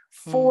you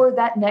for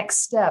that next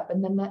step,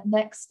 and then that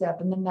next step,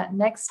 and then that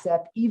next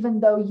step, even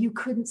though you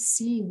couldn't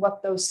see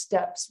what those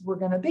steps were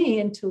going to be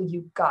until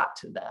you got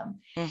to them.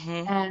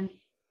 Mm-hmm. And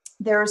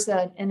there's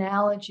an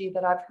analogy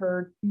that I've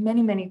heard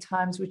many, many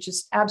times, which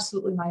is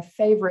absolutely my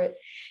favorite.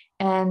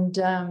 And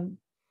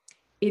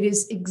it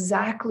is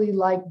exactly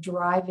like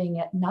driving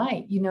at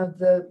night.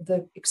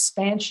 The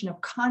expansion of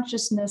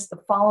consciousness,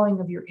 the following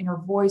of your inner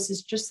voice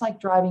is just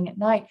like driving at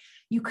night.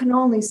 You can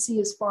only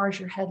see as far as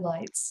your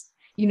headlights,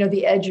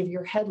 the edge of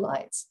your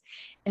headlights.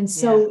 And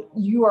so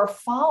you are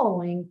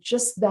following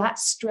just that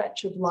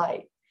stretch of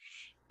light.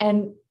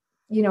 And,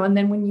 and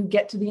then when you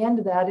get to the end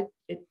of that,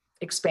 it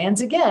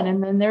expands again.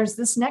 And then there's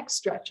this next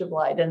stretch of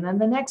light, and then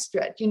the next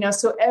stretch,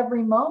 so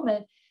every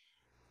moment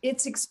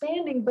it's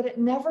expanding, but it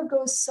never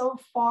goes so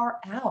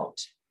far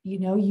out.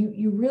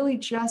 You really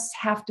just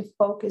have to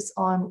focus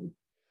on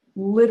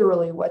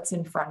literally what's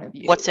in front of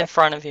you. What's in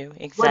front of you.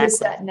 Exactly. What is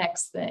that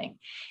next thing?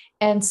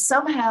 And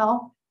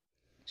somehow,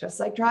 just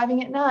like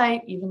driving at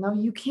night, even though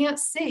you can't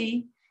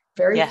see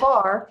very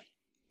far,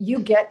 you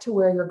get to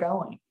where you're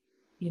going,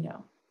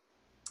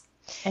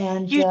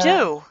 and you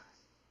do.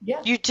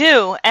 Yeah, you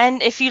do.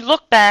 And if you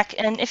look back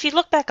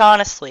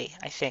honestly,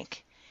 I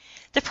think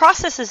the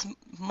process is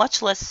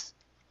much less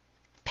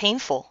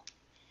painful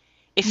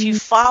if you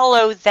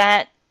follow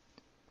that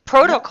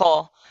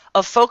protocol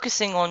of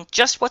focusing on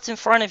just what's in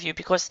front of you,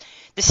 because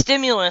the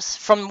stimulus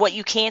from what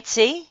you can't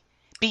see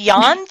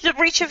beyond the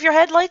reach of your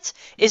headlights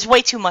is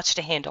way too much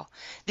to handle.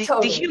 The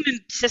human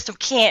system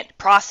can't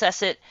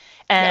process it,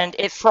 and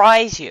it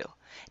fries you.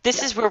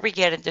 This is where we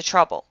get into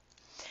trouble.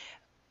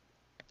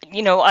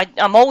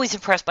 I'm always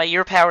impressed by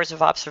your powers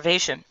of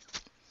observation,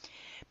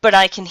 but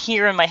I can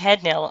hear in my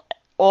head now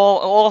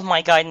all of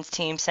my guidance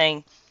team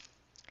saying,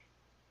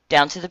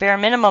 down to the bare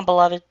minimum,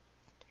 beloved.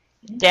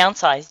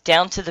 Downsize,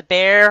 down to the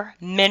bare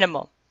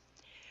minimum.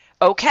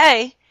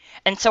 Okay.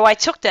 And so I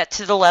took that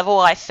to the level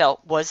I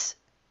felt was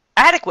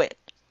adequate.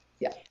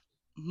 Yeah.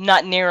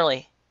 Not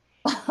nearly.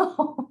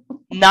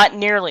 Not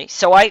nearly.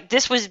 So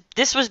this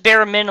was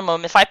bare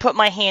minimum. If I put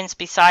my hands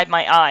beside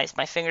my eyes,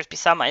 my fingers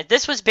beside my eyes,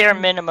 this was bare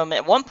minimum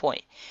at one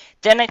point.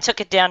 Then I took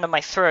it down to my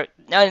throat.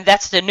 Now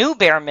that's the new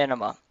bare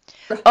minimum.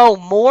 Oh,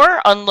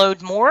 more,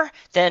 unload more.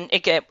 Then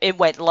it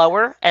went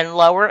lower and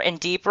lower and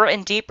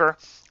deeper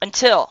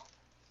until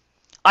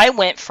I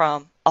went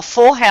from a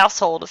full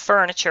household of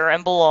furniture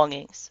and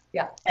belongings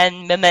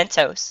and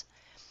mementos,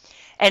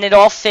 and it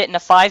all fit in a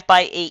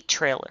 5x8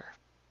 trailer.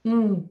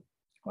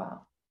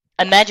 Wow.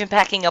 Imagine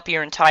packing up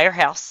your entire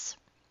house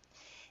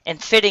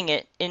and fitting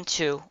it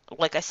into,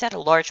 like I said, a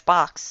large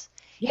box,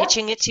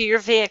 hitching it to your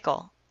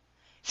vehicle,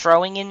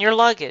 throwing in your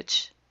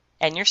luggage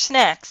and your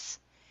snacks,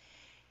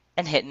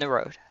 and hitting the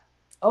road.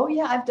 Oh,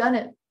 yeah, I've done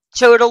it.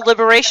 Total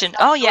liberation.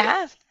 Oh, you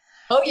have?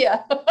 Oh,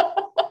 yeah.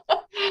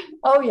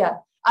 Oh, yeah.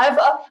 I've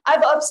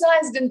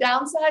upsized and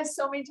downsized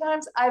so many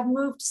times. I've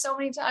moved so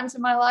many times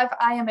in my life.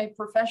 I am a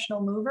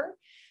professional mover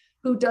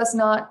who does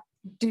not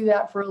do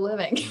that for a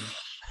living.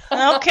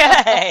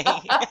 Okay.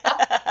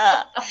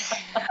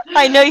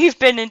 I know you've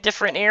been in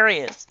different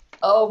areas.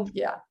 Oh,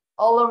 yeah.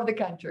 All over the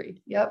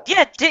country. Yep.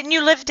 Yeah. Didn't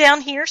you live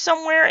down here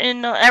somewhere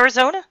in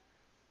Arizona?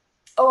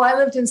 Oh, I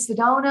lived in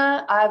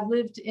Sedona. I've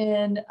lived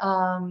in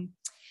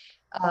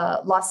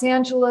Los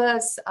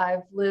Angeles.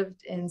 I've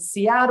lived in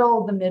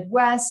Seattle, the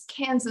Midwest,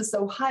 Kansas,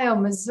 Ohio,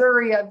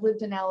 Missouri. I've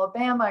lived in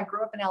Alabama. I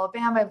grew up in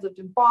Alabama. I've lived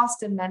in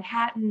Boston,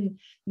 Manhattan,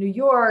 New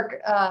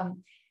York.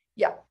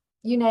 Yeah,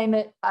 you name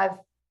it. I've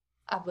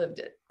lived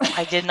it.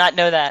 I did not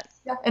know that.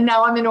 Yeah, and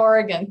now I'm in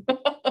Oregon.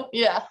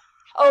 Yeah.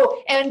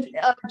 Oh, and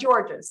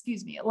Georgia,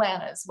 excuse me,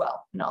 Atlanta as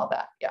well, and all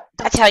that. Yeah.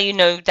 That's how you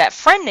know that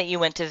friend that you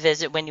went to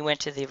visit when you went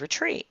to the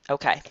retreat.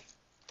 Okay.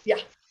 Yeah.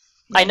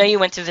 I know you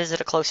went to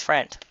visit a close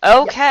friend.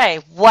 Okay.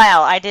 Yeah.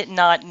 Wow. I did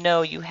not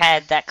know you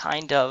had that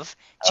kind of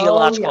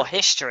geological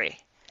history.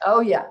 Oh,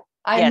 yeah.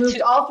 I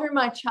moved all through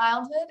my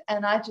childhood,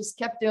 and I just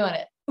kept doing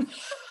it.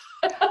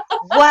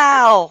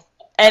 Wow.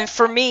 And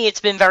for me,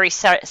 it's been very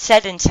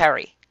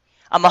sedentary.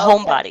 I'm a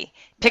homebody.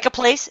 Pick a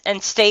place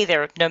and stay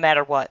there no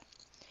matter what.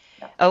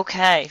 Yeah.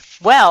 Okay.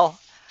 Well,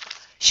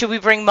 should we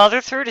bring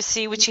Mother through to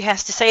see what she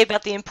has to say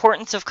about the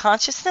importance of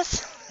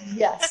consciousness?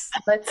 Yes,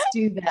 let's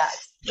do that.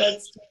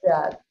 Let's do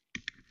that.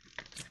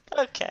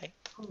 Okay.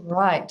 All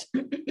right.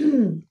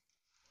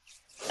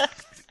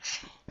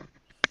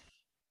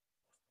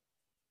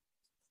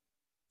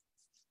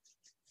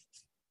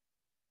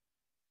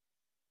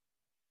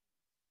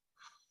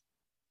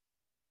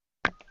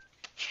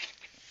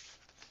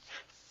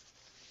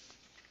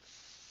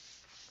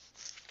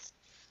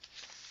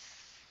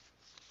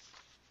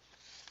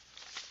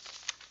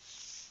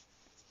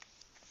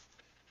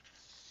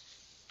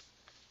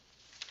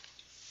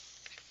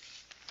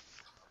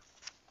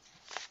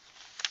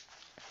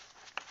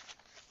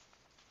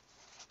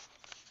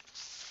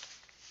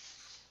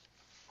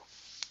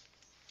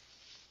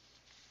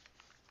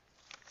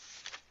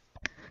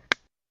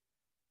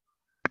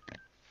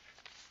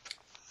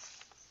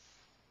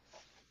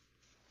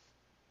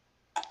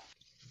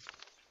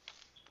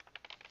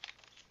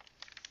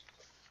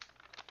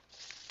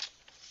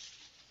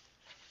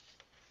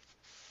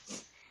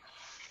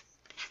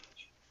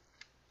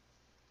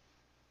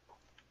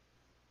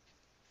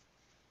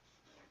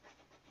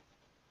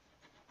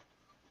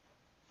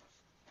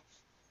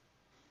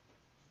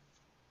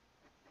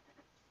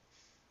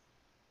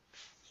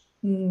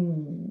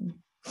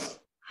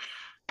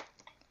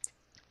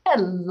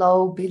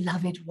 Hello,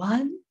 beloved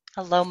one.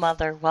 Hello,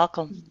 Mother.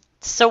 Welcome.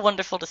 It's so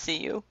wonderful to see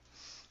you.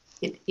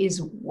 It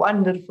is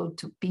wonderful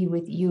to be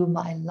with you,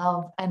 my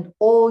love, and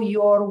all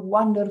your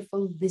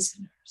wonderful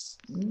listeners.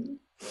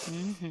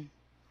 Mm-hmm.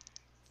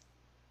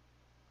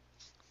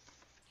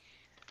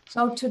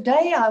 So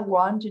today I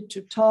wanted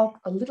to talk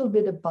a little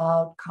bit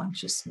about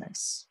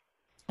consciousness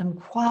and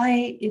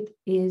why it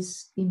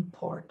is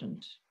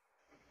important.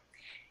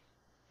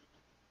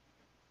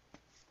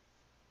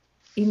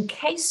 In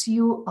case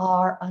you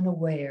are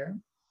unaware,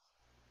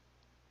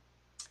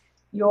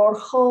 your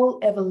whole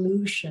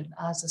evolution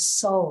as a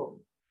soul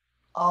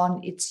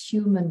on its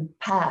human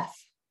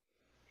path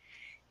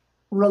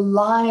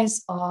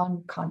relies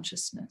on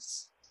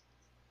consciousness,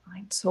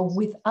 right? So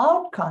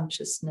without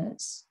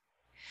consciousness,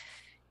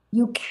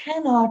 you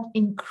cannot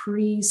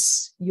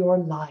increase your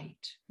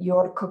light,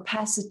 your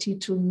capacity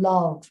to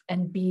love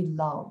and be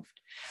loved,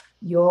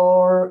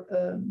 your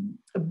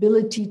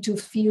ability to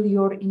feel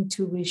your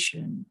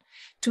intuition,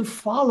 to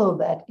follow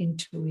that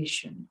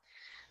intuition,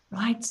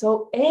 right?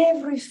 So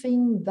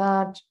everything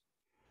that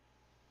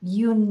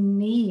you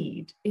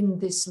need in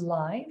this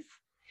life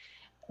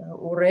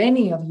or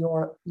any of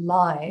your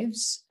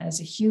lives as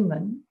a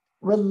human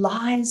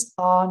relies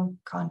on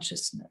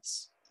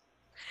consciousness.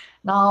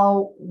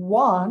 Now,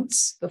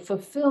 wants, the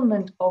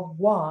fulfillment of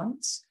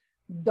wants,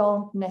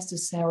 don't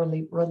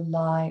necessarily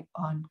rely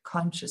on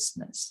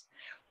consciousness,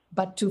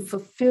 but to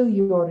fulfill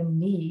your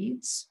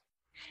needs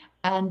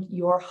and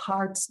your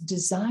heart's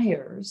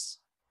desires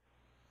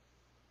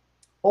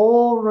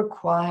all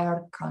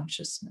require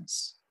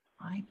consciousness,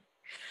 right?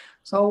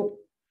 So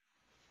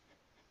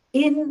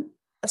in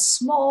a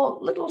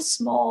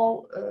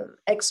small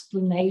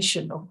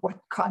explanation of what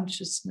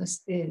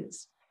consciousness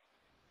is,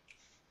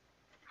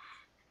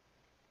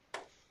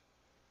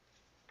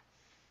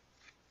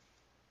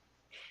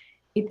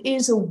 it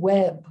is a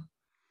web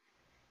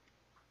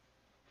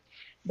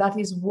that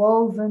is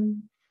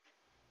woven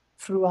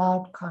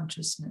throughout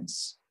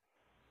consciousness.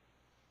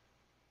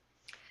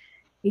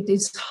 It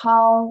is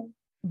how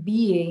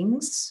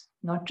beings,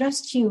 not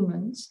just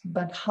humans,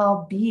 but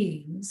how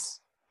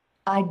beings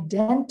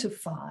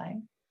identify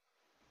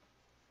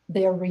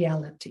their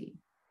reality.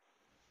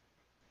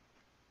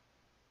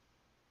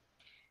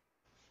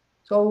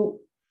 So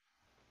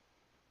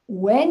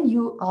when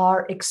you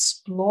are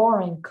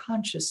exploring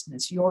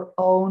consciousness, your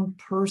own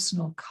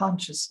personal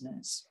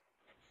consciousness,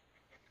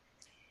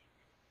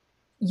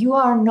 you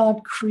are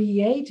not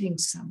creating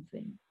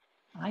something,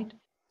 right?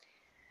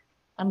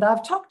 And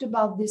I've talked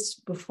about this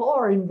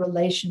before in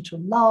relation to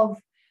love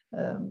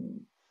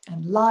and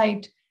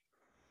light.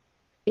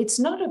 It's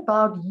not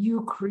about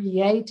you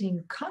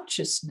creating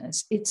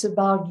consciousness. It's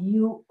about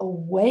you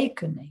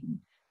awakening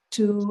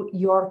to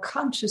your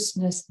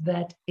consciousness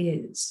that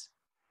is.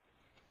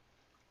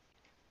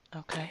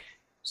 Okay.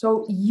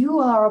 So you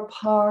are a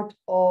part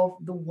of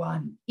the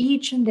one,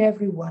 each and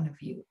every one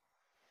of you.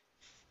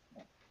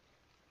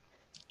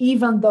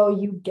 even though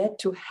you get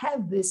to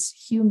have this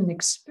human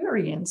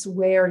experience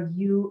where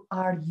you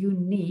are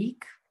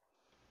unique,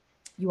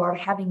 you are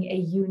having a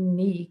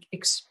unique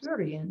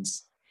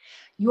experience,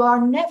 you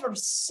are never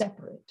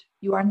separate.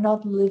 You are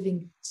not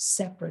living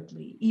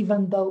separately,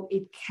 even though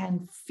it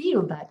can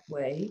feel that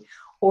way,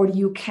 or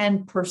you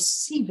can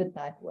perceive it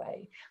that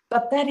way.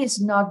 But that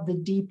is not the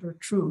deeper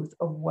truth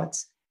of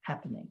what's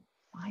happening,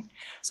 right?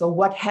 So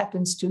what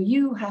happens to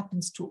you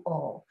happens to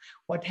all.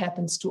 What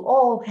happens to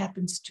all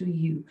happens to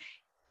you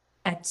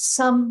at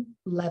some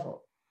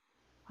level,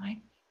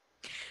 right?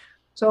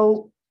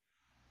 So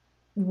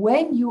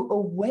when you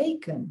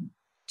awaken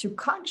to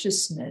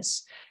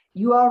consciousness,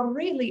 you are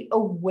really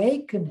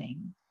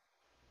awakening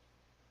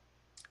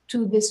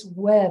to this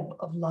web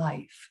of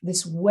life,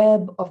 this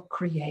web of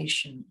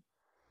creation.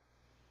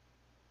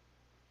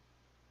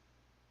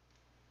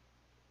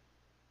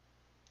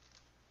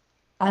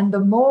 And the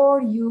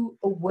more you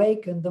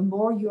awaken, the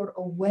more your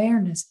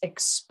awareness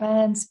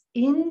expands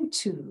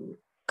into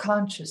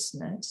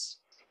consciousness,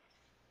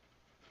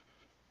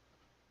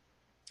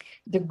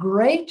 the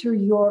greater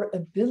your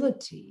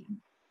ability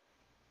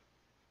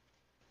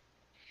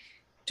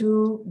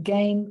to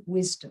gain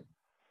wisdom.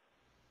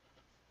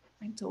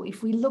 And so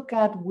if we look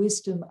at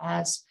wisdom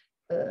as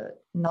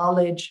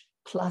knowledge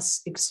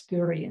plus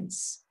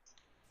experience,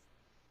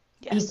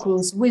 yes,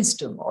 equals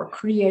wisdom or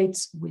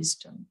creates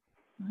wisdom.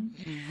 Right?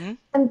 Mm-hmm.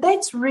 And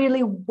that's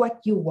really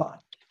what you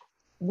want,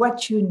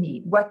 what you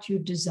need, what you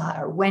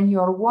desire. When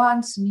your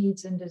wants,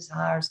 needs, and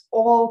desires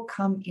all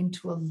come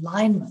into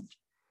alignment,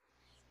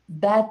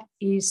 that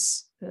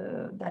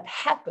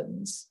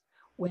happens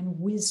when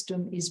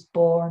wisdom is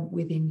born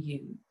within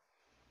you.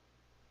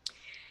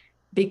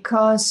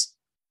 Because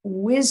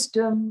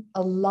wisdom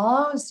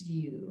allows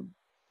you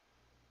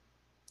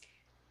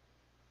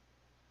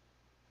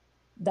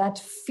that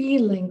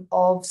feeling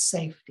of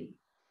safety.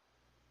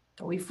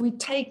 So if we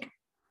take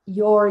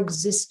your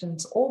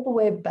existence all the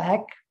way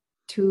back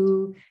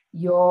to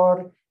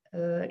your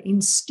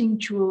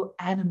instinctual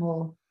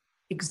animal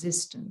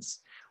existence,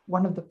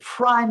 one of the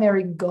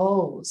primary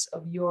goals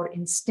of your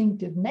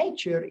instinctive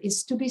nature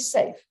is to be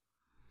safe.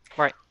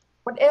 Right.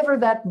 Whatever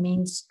that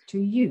means to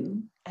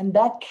you, and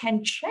that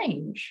can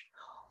change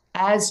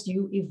as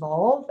you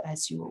evolve,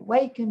 as you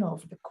awaken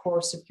over the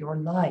course of your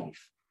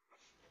life.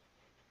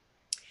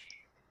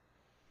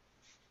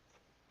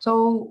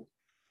 So,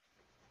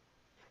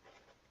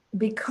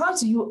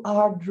 because you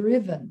are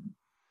driven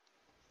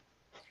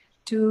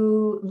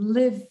to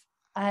live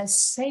as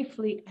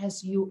safely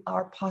as you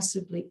are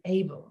possibly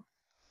able,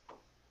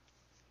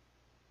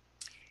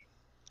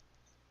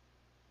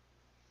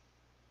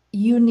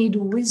 you need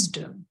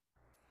wisdom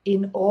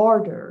in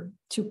order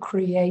to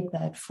create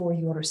that for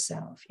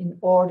yourself, in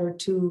order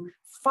to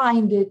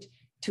find it,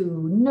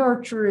 to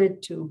nurture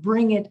it, to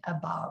bring it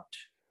about,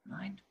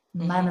 right?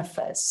 Mm-hmm.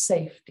 Manifest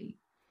safety.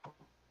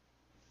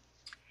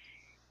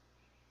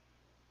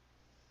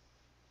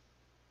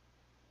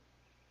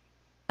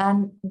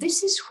 And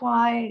this is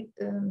why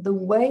the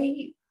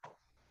way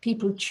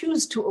people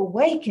choose to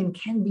awaken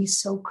can be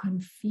so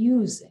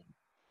confusing,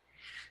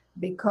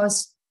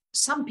 because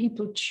some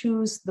people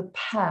choose the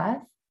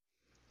path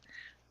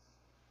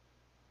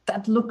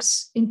that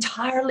looks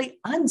entirely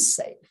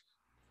unsafe,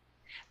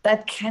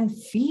 that can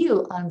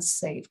feel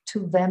unsafe to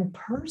them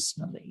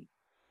personally.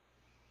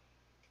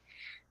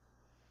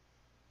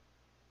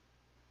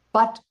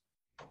 But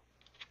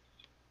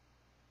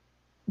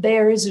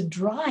there is a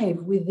drive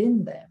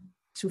within them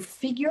to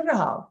figure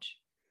out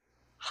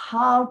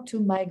how to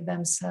make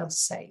themselves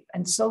safe.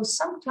 And so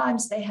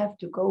sometimes they have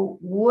to go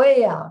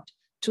way out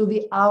to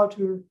the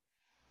outer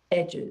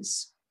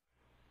edges,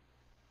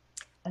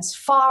 as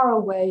far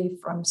away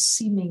from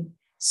seeming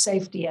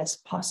safety as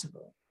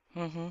possible,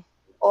 mm-hmm. in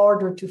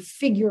order to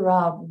figure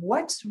out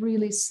what's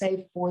really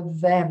safe for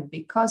them.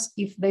 Because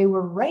if they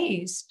were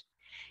raised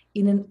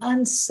in an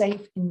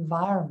unsafe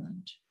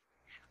environment,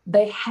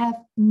 they have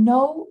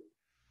no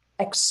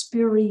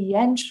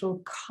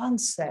experiential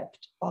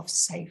concept of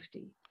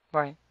safety.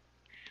 Right.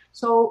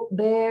 So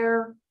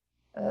their,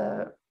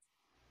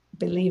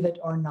 believe it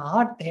or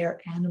not,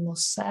 their animal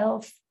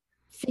self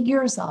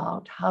figures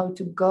out how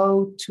to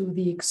go to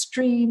the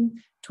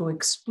extreme, to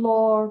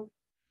explore,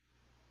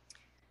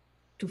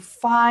 to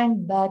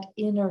find that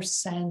inner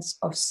sense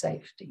of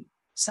safety.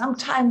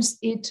 Sometimes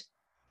it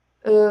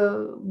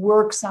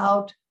works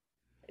out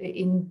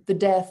in the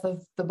death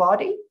of the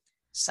body.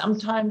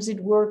 Sometimes it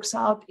works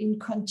out in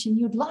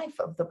continued life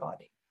of the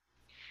body.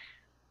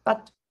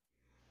 But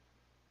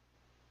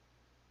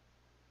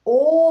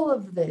all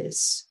of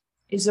this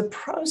is a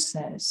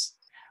process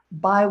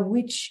by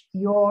which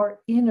your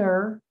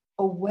inner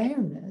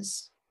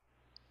awareness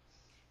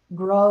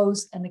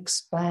grows and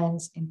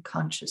expands in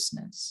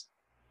consciousness.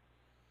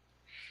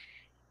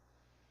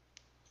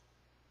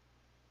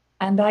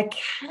 And I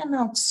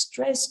cannot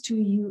stress to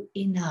you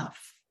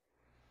enough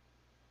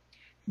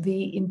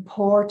the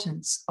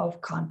importance of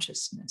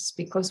consciousness,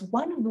 because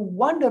one of the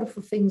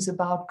wonderful things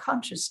about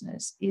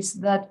consciousness is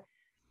that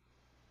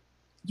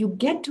you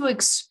get to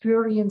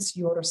experience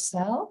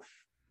yourself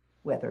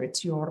whether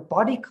it's your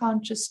body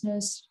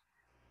consciousness,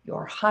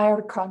 your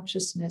higher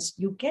consciousness,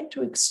 you get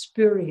to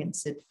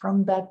experience it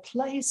from that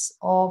place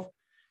of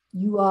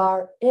you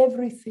are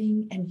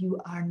everything and you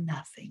are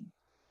nothing,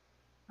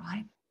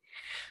 right?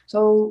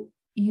 So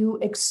you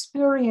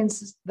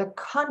experience the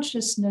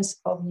consciousness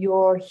of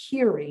your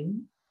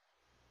hearing,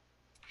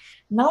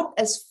 not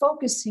as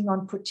focusing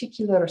on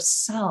particular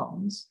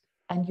sounds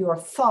and your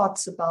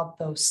thoughts about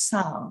those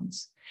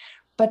sounds,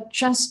 but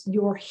just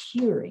your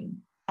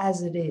hearing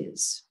as it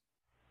is.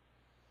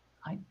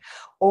 Right?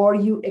 Or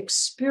you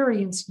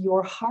experience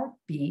your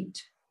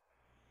heartbeat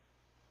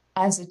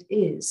as it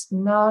is,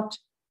 not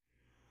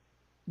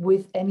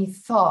with any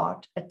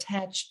thought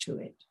attached to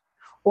it,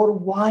 or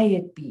why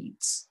it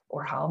beats,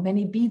 or how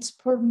many beats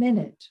per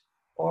minute,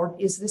 or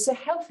is this a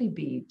healthy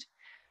beat,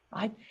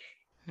 right?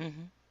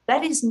 Mm-hmm.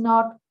 That is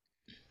not,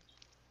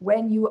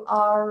 when you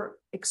are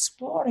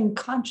exploring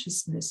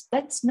consciousness,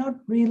 that's not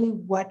really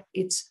what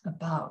it's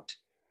about.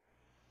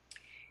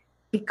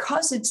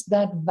 Because it's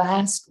that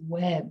vast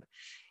web,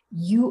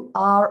 you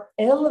are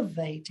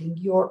elevating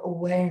your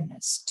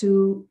awareness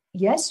to,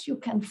 yes, you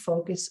can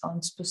focus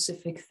on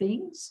specific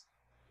things,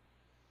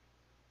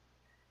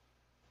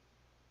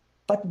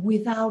 but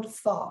without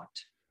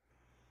thought.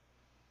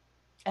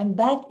 And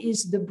that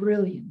is the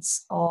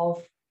brilliance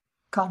of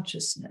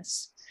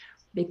consciousness,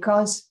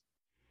 because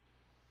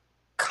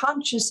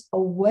conscious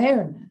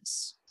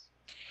awareness,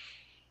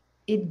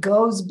 it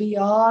goes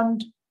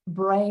beyond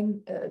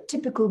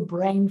typical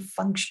brain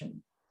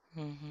function,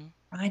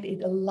 right?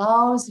 It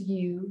allows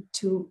you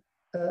to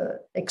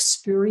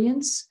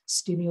experience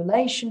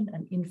stimulation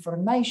and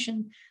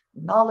information,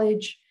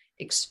 knowledge,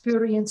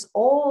 experience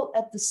all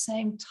at the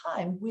same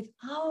time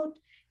without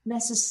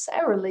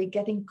necessarily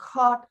getting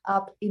caught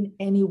up in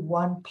any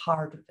one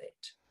part of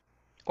it.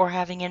 Or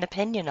having an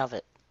opinion of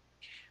it.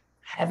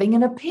 Having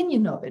an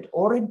opinion of it,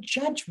 or a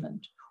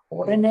judgment,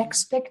 or an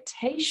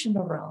expectation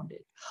around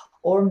it,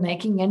 or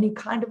making any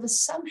kind of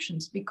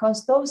assumptions,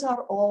 because those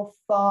are all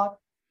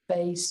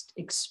thought-based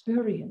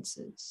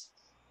experiences.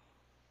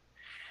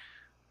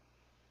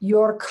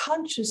 Your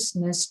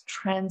consciousness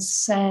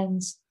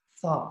transcends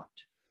thought.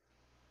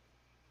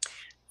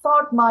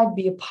 Thought might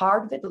be a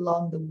part of it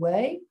along the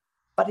way,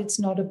 but it's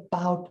not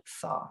about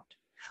thought.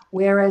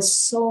 Whereas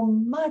so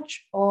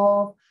much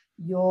of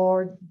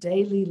your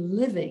daily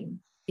living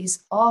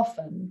is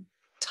often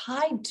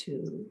tied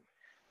to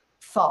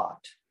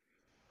thought,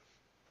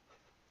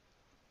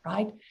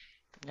 right?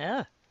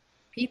 Yeah.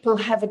 People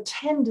have a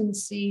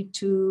tendency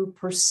to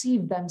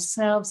perceive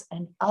themselves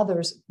and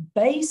others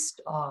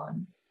based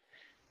on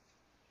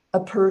a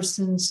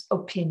person's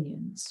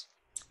opinions,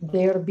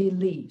 their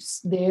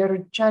beliefs, their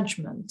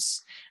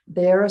judgments,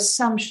 their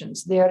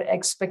assumptions, their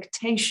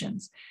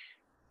expectations.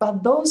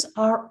 But those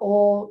are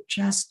all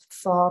just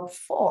thought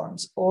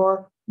forms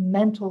or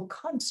mental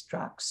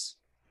constructs.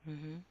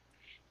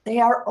 They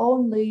are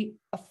only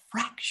a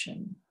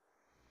fraction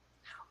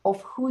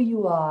of who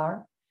you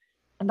are.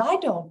 And I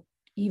don't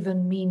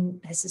even mean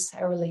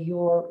necessarily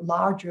your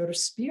larger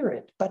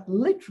spirit, but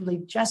literally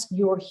just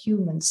your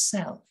human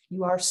self.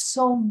 You are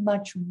so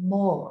much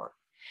more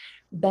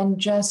than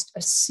just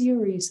a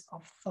series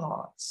of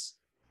thoughts,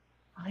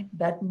 right,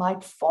 that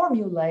might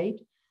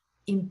formulate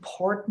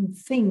important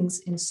things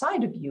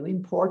inside of you,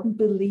 important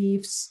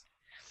beliefs,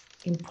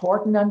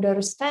 important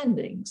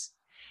understandings.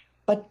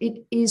 But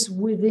it is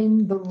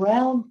within the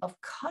realm of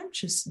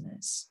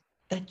consciousness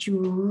that you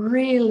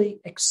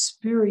really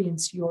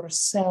experience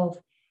yourself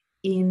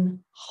in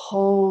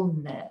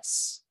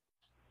wholeness.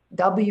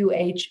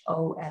 WHOLENESS,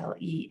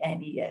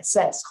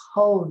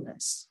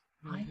 wholeness.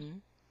 Right?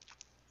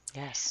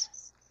 Yes.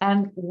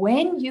 And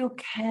when you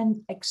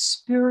can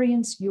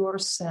experience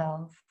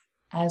yourself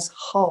as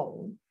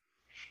whole,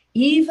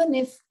 even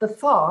if the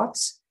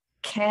thoughts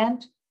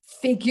can't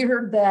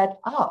figure that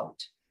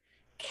out,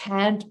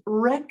 can't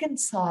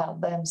reconcile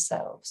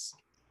themselves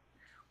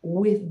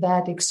with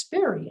that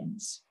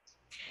experience,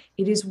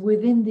 it is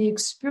within the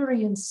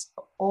experience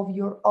of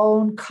your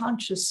own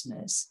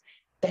consciousness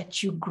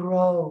that you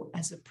grow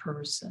as a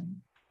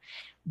person,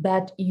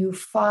 that you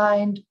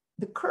find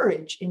the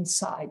courage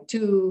inside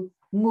to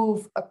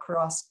move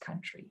across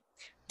country,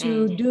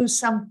 to do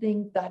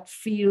something that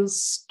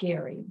feels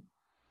scary,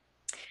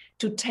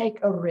 to take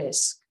a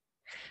risk,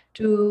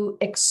 to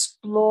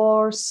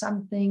explore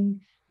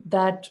something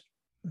that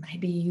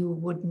maybe you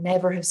would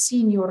never have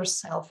seen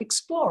yourself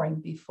exploring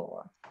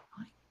before.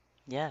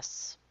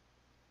 Yes.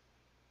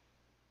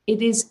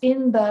 It is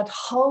in that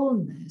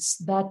wholeness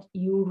that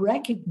you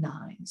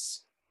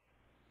recognize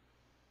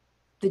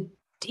the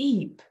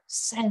deep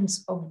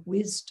sense of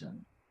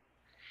wisdom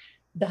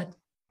that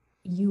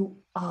you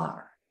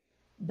are,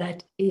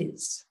 that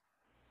is.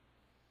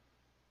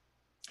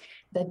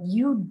 That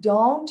you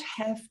don't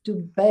have to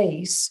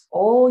base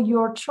all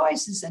your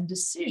choices and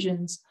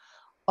decisions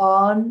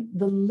on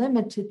the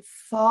limited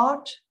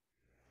thought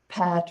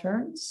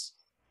patterns,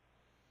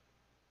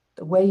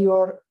 the way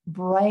your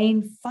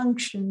brain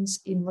functions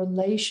in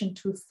relation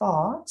to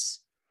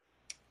thoughts,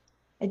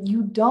 And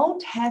you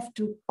don't have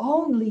to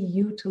only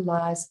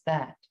utilize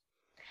that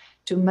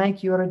to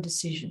make your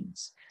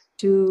decisions,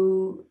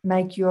 to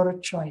make your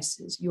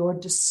choices, your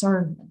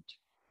discernment,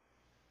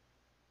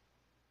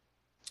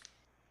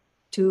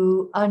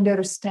 to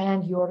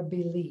understand your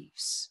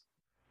beliefs,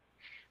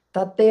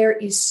 that there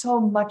is so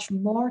much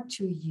more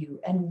to you.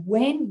 And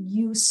when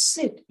you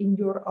sit in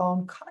your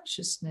own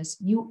consciousness,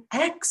 you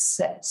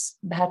access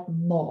that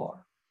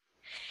more.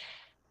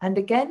 And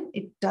again,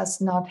 it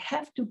does not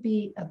have to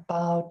be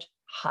about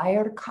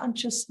higher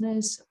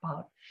consciousness,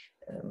 about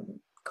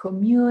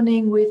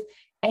communing with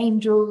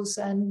angels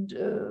and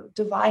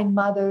Divine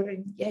Mother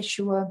and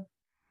Yeshua.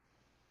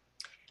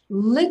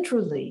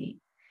 Literally,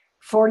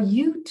 for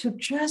you to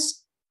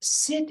just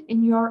sit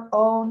in your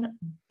own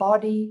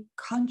body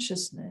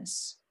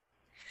consciousness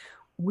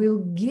will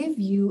give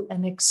you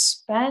an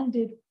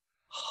expanded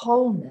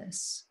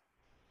wholeness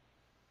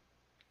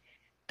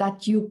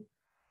that you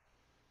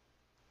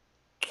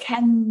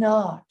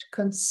cannot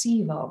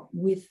conceive of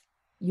with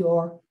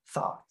your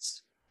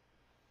thoughts.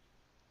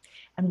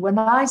 And when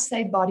I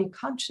say body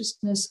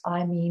consciousness,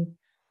 I mean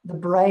the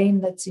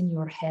brain that's in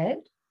your head,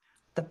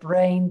 the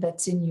brain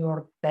that's in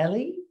your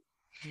belly,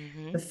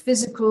 the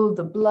physical,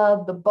 the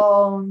blood, the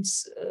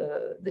bones,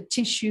 the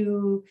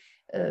tissue,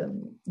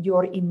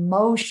 your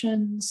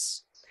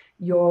emotions,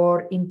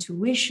 your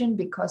intuition,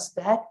 because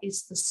that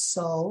is the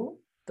soul,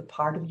 the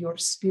part of your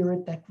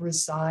spirit that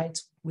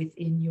resides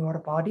within your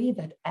body,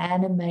 that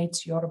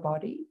animates your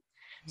body.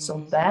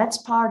 So that's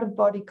part of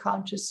body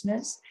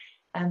consciousness.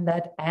 And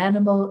that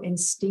animal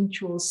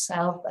instinctual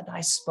self that I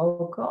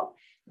spoke of,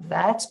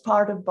 that's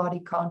part of body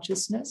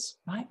consciousness,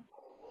 right?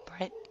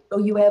 Right. So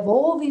you have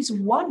all these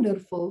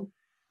wonderful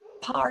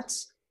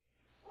parts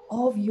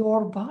of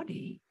your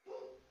body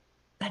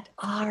that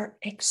are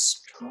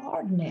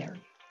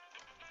extraordinary.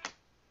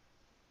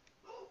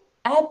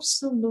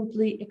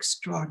 Absolutely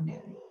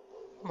extraordinary.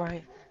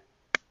 Right.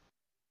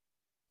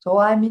 So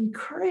I'm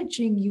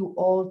encouraging you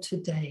all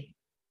today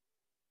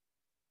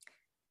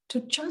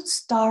to just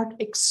start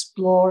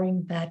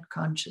exploring that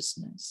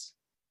consciousness.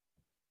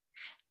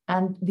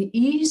 And the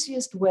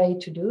easiest way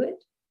to do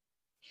it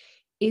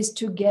is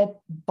to get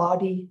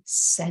body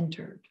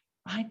centered,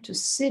 right? To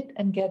sit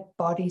and get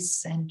body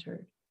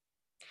centered.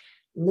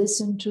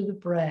 Listen to the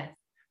breath,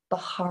 the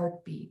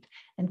heartbeat,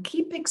 and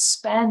keep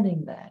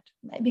expanding that.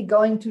 Maybe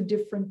going to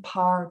different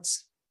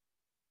parts.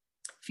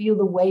 Feel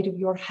the weight of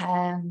your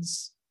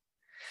hands.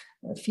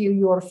 Feel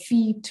your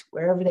feet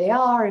wherever they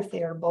are, if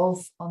they are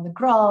both on the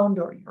ground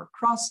or you're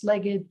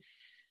cross-legged.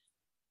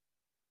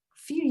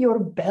 Feel your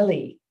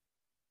belly.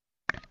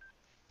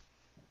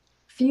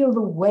 Feel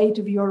the weight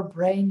of your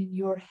brain in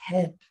your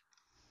head.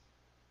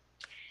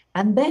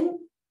 And then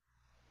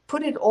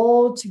put it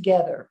all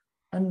together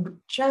and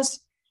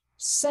just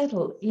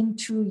settle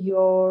into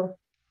your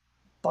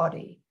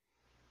body.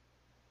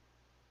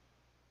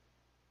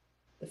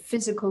 The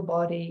physical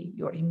body,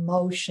 your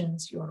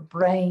emotions, your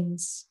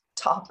brains,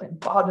 top and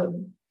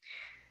bottom,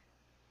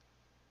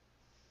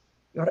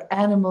 your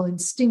animal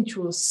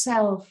instinctual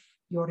self,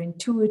 your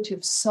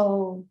intuitive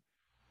soul.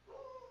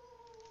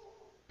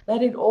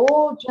 Let it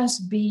all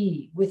just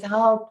be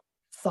without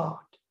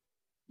thought.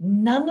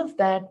 None of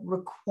that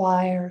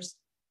requires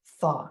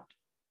thought.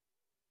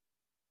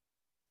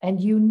 And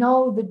you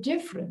know the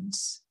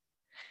difference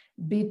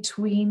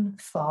between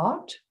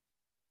thought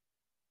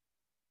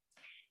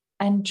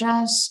and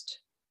just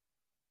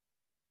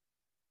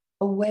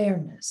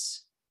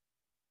awareness.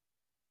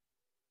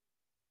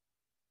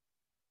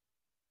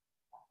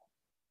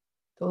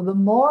 So the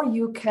more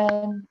you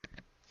can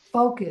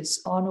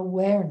focus on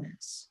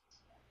awareness,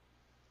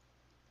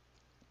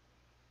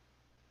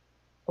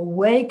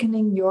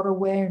 awakening your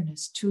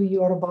awareness to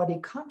your body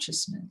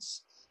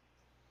consciousness,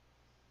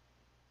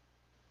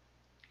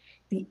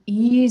 the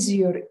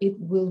easier it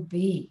will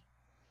be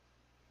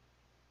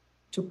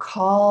to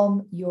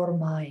calm your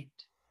mind,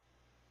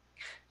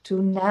 to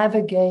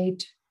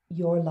navigate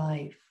your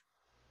life,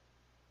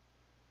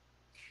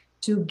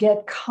 to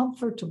get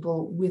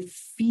comfortable with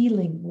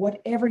feeling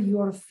whatever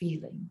you're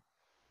feeling,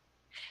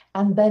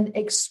 and then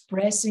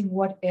expressing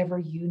whatever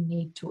you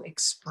need to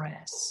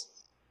express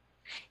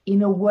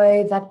in a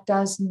way that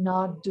does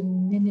not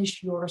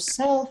diminish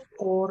yourself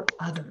or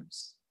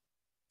others.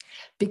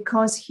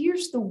 Because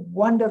here's the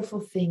wonderful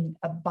thing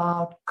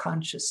about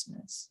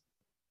consciousness.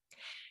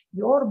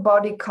 Your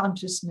body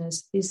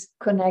consciousness is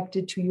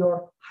connected to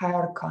your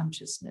higher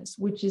consciousness,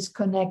 which is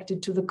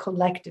connected to the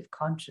collective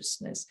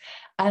consciousness,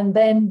 and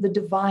then the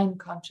divine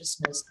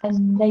consciousness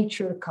and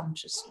nature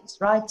consciousness,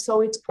 right? So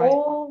it's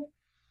all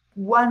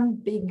one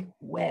big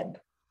web.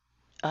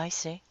 I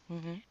see.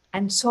 Mm-hmm.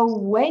 And so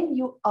when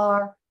you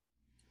are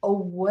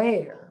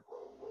aware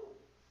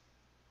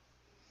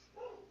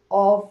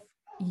of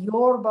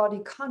your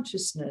body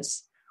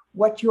consciousness,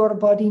 what your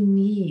body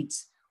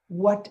needs,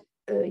 what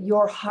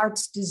your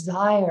heart's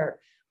desire,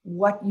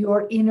 what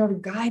your inner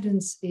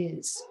guidance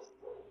is,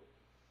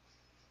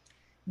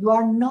 you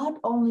are not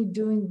only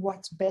doing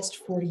what's best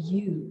for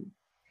you,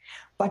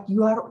 but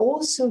you are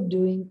also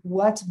doing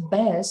what's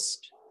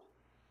best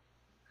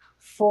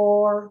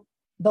for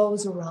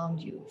those around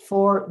you,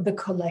 for the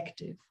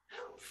collective,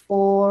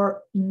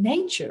 for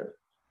nature.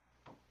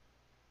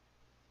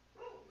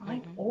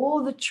 Right? Mm-hmm.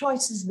 All the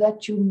choices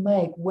that you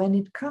make when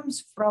it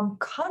comes from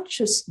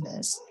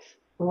consciousness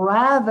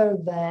rather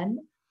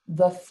than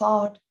the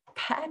thought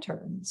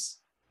patterns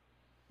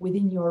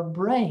within your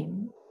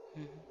brain,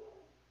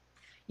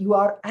 you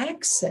are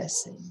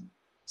accessing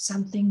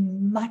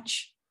something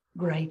much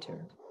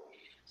greater.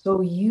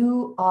 So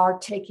you are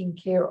taking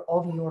care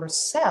of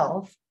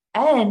yourself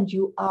and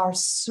you are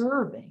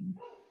serving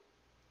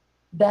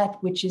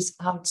that which is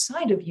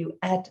outside of you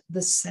at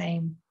the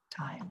same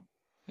time.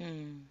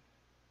 Mm.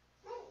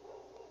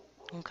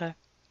 Okay.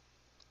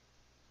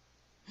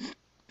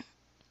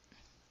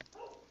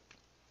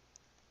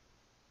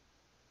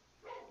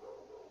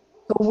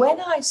 So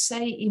when I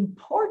say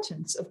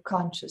importance of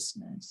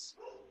consciousness,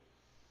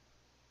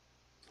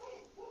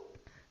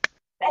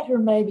 better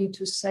maybe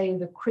to say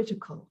the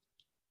critical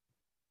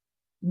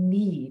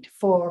need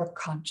for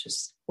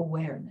conscious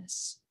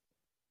awareness,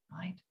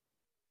 right?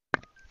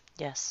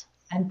 Yes.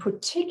 And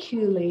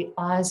particularly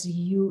as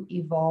you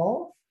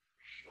evolve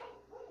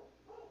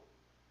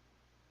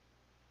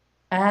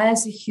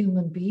as a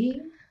human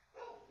being,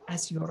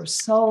 as your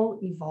soul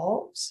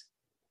evolves,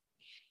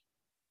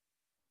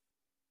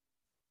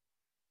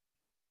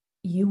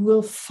 you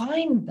will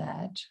find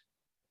that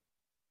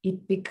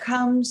it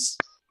becomes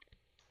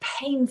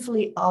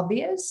painfully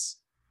obvious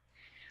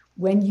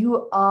when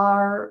you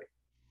are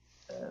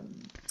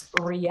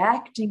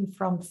reacting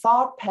from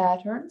thought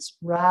patterns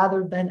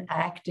rather than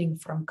acting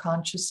from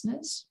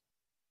consciousness.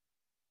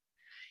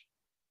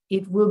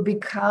 It will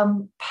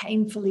become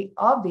painfully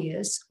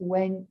obvious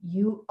when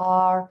you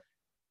are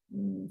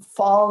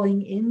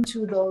falling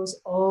into those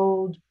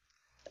old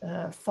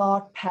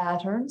thought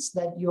patterns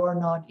that you're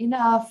not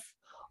enough,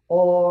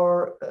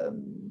 or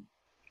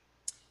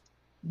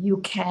you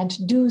can't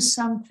do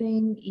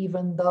something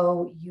even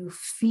though you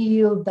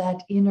feel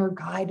that inner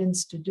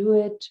guidance to do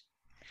it.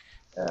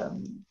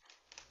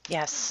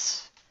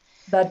 Yes.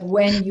 That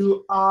when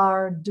you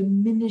are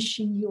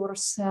diminishing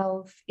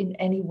yourself in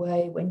any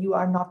way, when you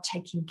are not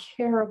taking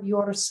care of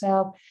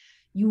yourself,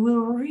 you will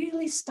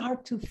really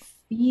start to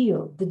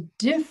feel the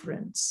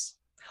difference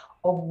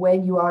of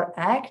when you are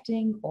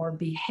acting or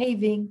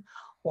behaving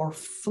or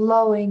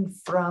flowing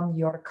from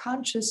your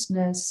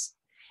consciousness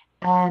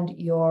and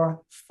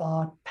your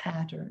thought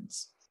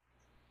patterns.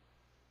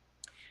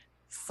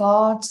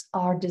 Thoughts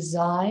are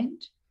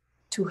designed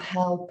to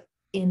help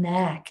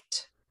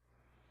enact,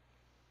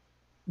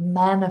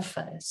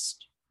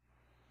 manifest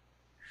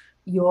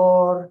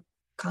your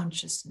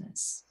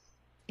consciousness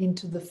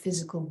into the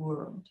physical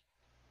world.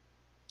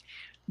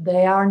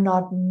 They are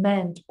not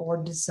meant or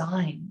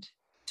designed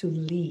to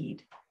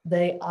lead.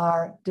 They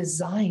are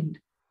designed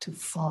to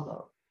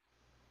follow.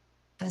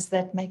 Does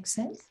that make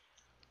sense?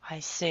 I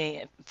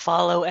see.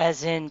 Follow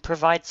as in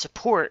provide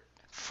support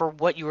for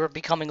what you are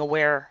becoming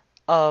aware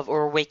of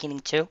or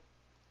awakening to.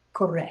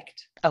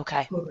 Correct.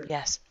 Okay. Correct.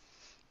 Yes.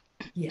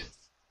 Yes.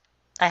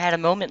 I had a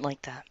moment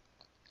like that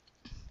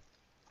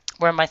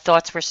where my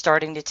thoughts were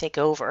starting to take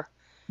over.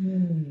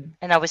 And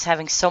I was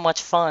having so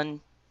much fun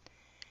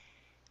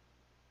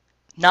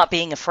not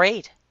being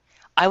afraid.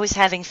 I was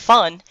having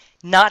fun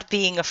not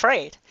being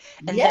afraid.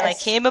 And then I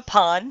came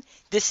upon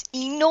this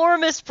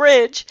enormous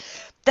bridge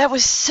that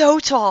was so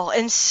tall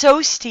and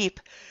so steep.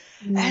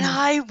 And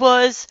I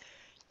was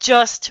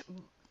just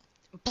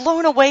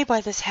blown away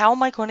by this. How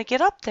am I going to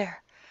get up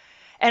there?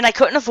 And I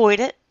couldn't avoid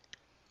it.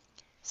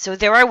 So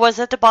there I was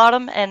at the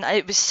bottom, and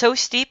it was so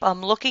steep.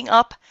 I'm looking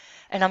up,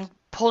 and I'm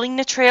pulling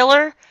the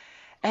trailer,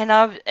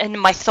 and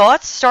my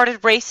thoughts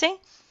started racing.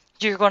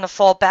 You're going to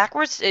fall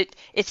backwards.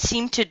 It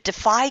seemed to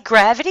defy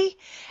gravity,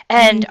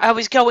 and I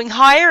was going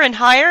higher and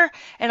higher,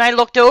 and I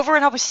looked over,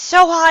 and I was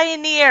so high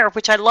in the air,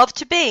 which I love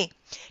to be,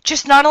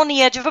 just not on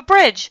the edge of a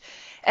bridge.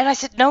 And I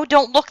said, no,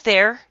 don't look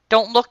there.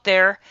 Don't look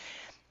there.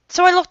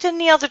 So I looked in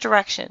the other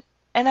direction,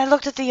 and I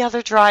looked at the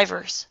other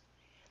drivers.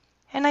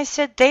 And I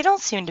said, they don't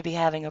seem to be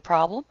having a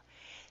problem.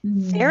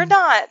 They're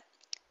not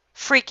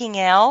freaking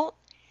out.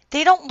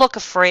 They don't look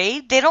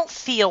afraid. They don't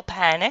feel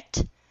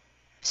panicked.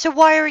 So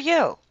why are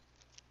you?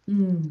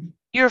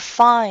 You're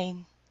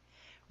fine.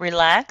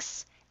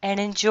 Relax and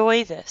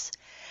enjoy this.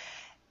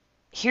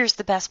 Here's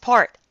the best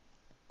part.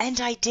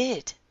 And I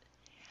did.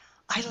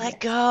 I let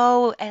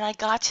go and I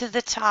got to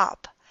the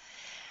top.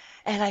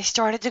 And I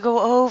started to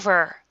go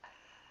over.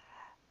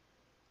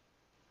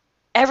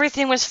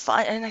 Everything was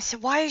fine. And I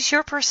said, why is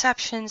your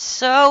perception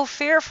so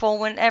fearful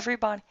when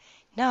everybody...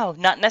 No,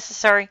 not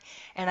necessary.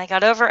 And I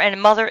got over, and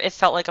Mother, it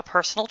felt like a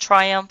personal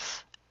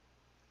triumph.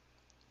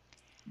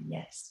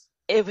 Yes.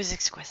 It was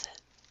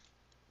exquisite.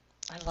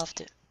 I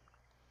loved it.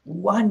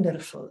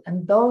 Wonderful.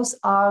 And those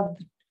are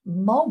the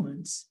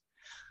moments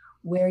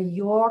where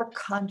your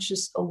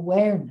conscious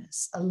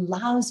awareness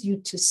allows you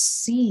to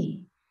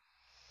see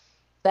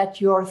that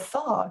your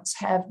thoughts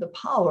have the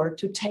power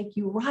to take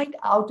you right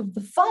out of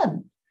the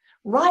fun,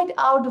 right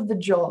out of the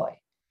joy.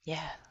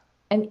 Yeah.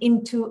 And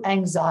into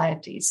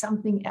anxiety,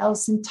 something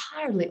else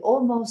entirely,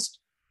 almost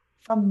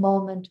from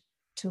moment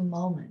to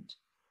moment.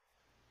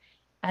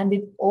 And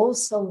it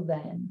also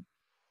then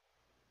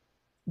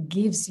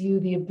gives you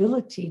the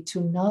ability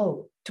to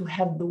know, to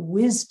have the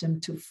wisdom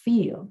to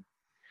feel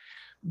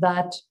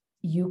that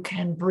you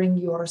can bring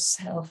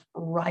yourself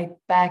right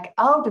back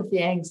out of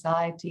the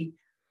anxiety,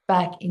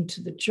 back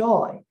into the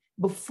joy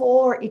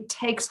before it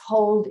takes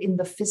hold in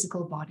the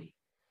physical body,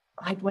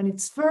 right? When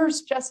it's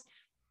first just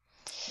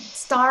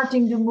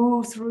starting to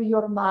move through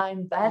your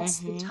mind, that's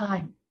the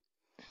time.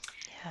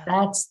 Yeah.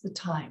 That's the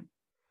time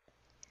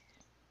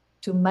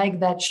to make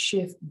that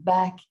shift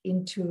back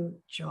into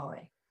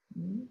joy.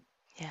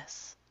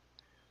 Yes.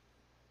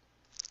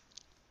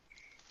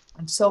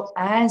 And so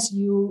as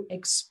you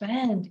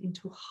expand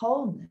into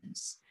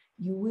wholeness,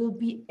 you will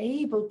be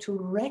able to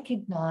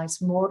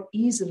recognize more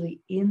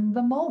easily in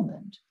the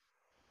moment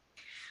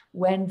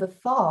when the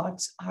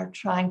thoughts are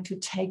trying to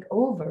take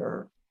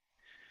over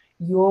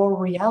your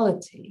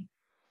reality.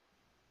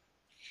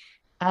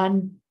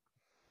 And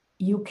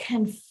you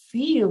can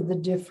feel the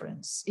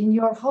difference in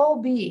your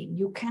whole being.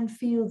 You can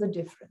feel the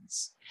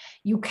difference.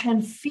 You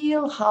can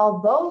feel how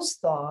those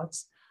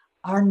thoughts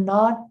are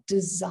not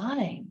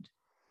designed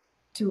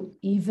to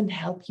even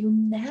help you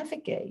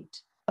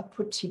navigate a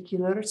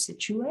particular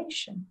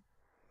situation.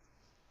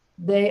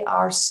 They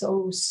are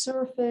so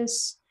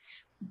surface.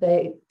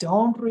 They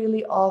don't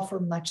really offer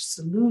much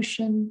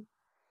solution.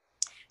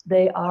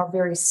 They are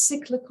very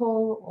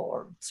cyclical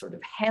or sort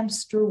of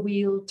hamster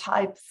wheel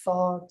type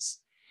thoughts.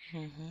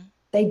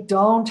 They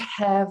don't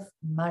have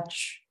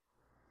much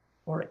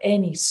or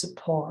any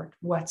support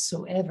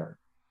whatsoever.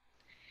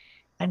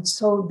 And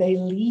so they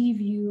leave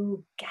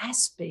you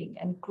gasping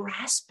and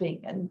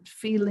grasping and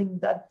feeling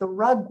that the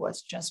rug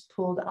was just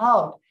pulled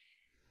out.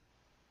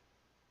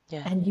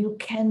 Yeah. And you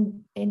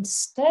can,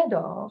 instead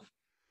of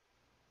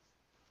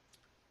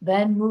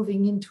then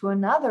moving into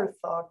another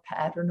thought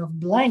pattern of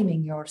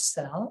blaming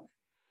yourself,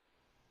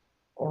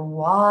 or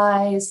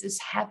why is this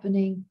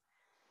happening?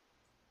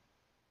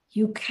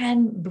 You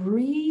can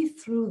breathe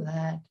through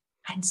that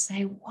and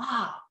say,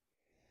 wow,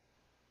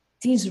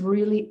 these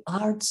really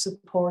aren't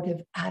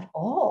supportive at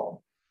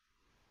all.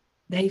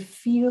 They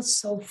feel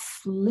so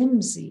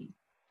flimsy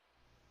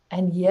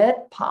and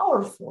yet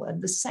powerful at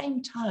the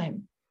same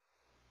time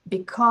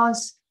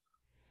because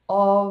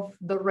of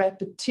the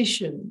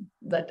repetition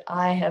that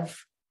I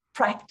have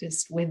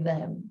practiced with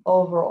them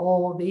over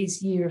all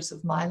these years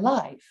of my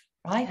life,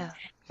 right? Yeah.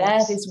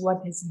 That is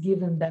what has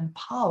given them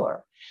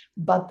power.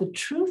 But the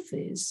truth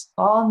is,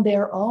 on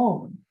their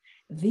own,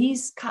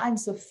 these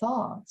kinds of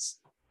thoughts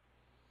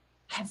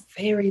have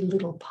very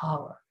little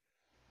power.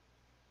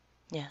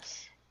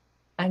 Yes.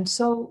 And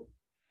so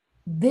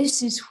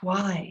this is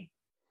why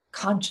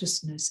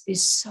consciousness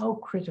is so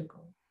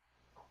critical,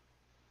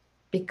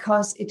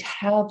 because it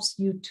helps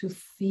you to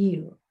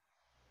feel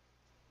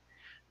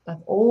that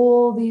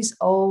all these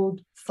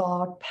old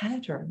thought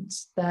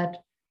patterns that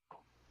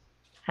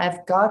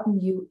have gotten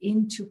you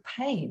into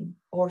pain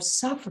or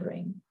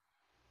suffering,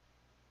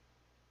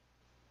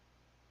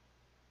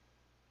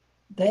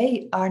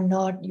 they are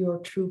not your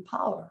true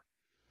power.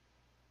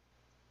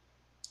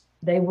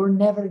 They were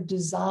never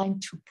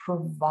designed to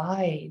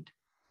provide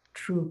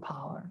true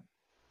power.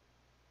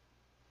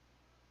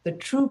 The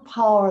true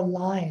power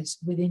lies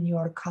within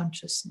your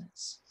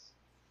consciousness.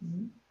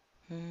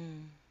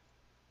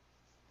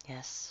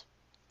 Yes.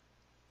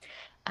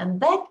 And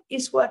that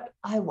is what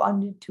I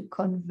wanted to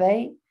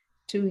convey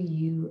to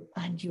you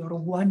and your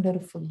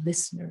wonderful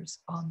listeners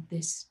on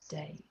this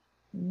day.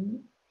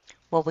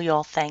 Well, we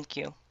all thank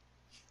you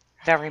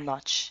very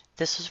much.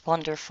 This was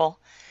wonderful,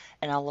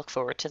 and I'll look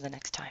forward to the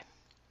next time.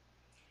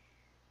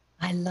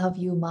 I love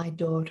you, my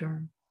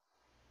daughter.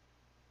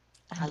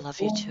 I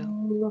love you too.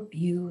 All of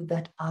you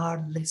that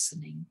are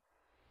listening.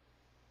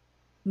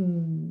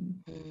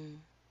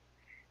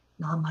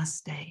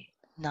 Namaste.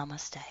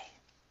 Namaste.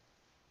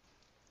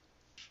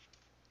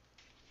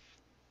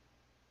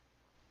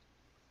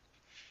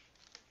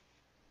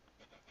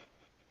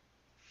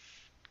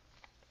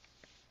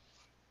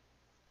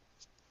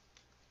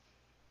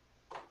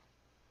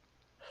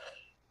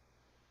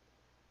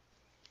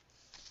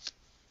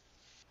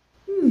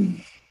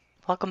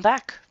 Welcome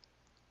back.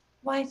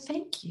 Why,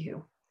 thank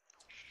you.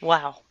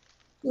 Wow.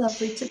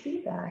 Lovely to be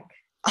back.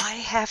 I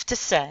have to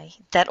say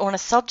that on a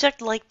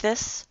subject like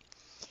this,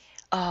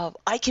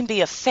 I can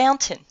be a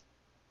fountain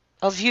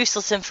of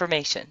useless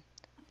information.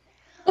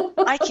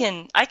 I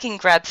can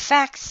grab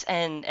facts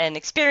and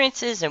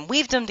experiences and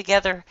weave them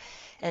together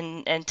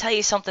and tell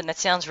you something that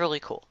sounds really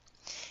cool.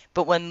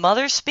 But when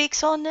Mother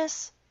speaks on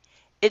this,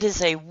 it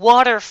is a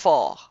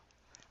waterfall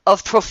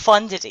of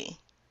profundity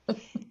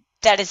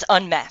that is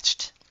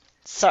unmatched.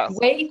 So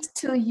wait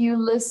till you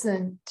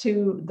listen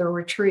to the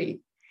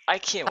retreat. I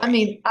can't wait. I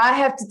mean, I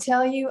have to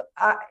tell you,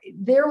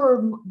 there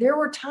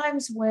were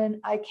times when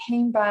I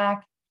came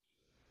back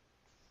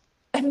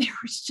and there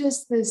was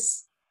just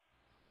this,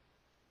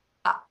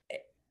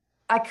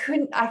 I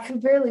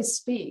could barely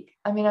speak.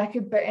 I mean,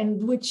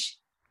 and which,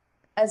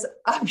 as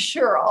I'm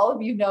sure all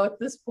of you know at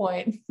this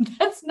point,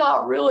 that's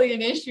not really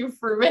an issue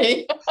for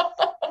me.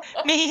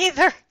 Me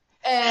either.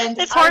 And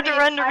It's hard to I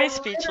mean, render me I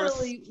speechless.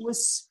 literally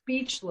was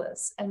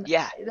speechless, and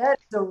Yeah.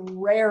 that's a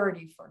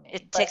rarity for me.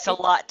 It But takes a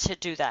lot to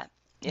do that.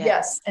 Yeah.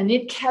 yes, and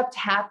it kept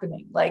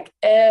happening like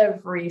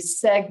every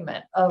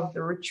segment of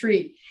the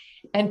retreat,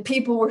 and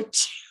people were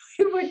just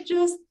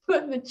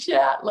put in the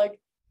chat like,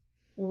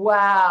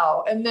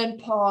 "Wow," and then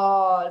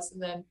pause,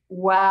 and then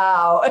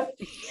 "Wow."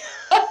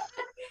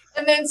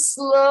 And then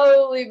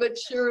slowly but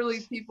surely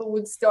people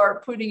would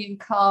start putting in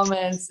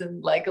comments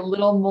and like a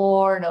little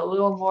more and a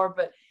little more.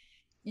 But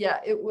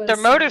yeah, it was Their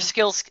motor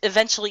skills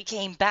eventually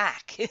came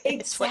back.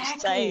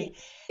 exactly.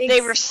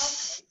 They were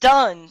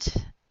stunned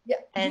Yeah,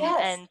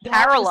 and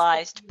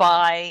paralyzed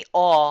by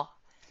awe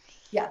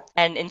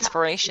and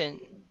inspiration.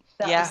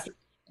 Yeah.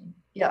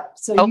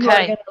 So you are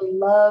going to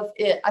love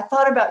it. I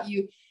thought about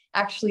you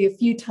actually a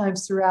few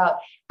times throughout.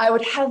 I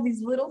would have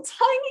these little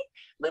tiny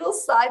little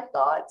side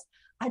thoughts.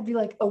 I'd be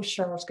like, oh,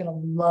 Char's going to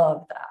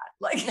love that.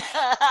 Like,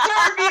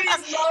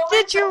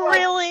 did you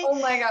really? Like, oh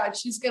my God,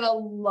 she's going to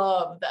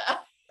love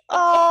that.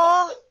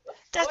 Oh,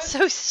 that's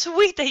so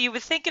sweet that you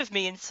would think of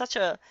me in such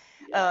an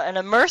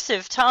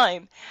immersive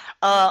time.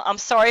 I'm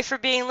sorry for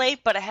being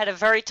late, but I had a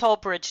very tall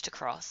bridge to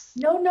cross.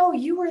 No,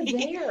 you were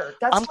there.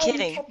 That's I'm why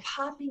kidding. You kept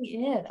popping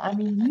in. I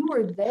mean, you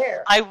were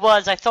there. I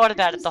was. I thought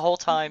about it the whole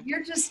time.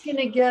 You're just going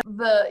to get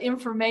the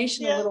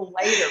information a little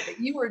later, but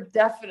you were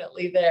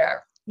definitely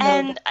there.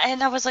 And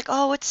I was like,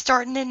 oh, it's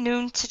starting at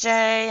noon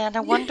today, and I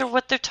wonder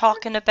what they're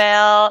talking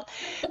about.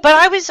 But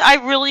I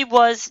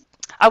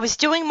was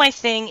doing my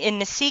thing in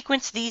the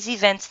sequence these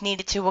events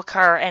needed to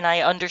occur, and I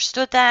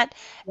understood that,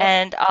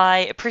 and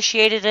I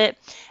appreciated it,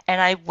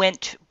 and I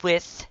went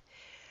with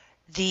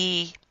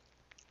the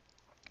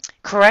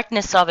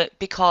correctness of it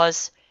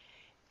because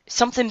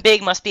something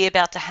big must be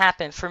about to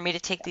happen for me to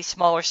take these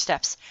smaller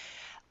steps.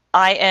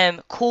 I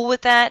am cool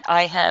with that.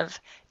 I have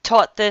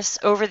taught this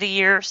over the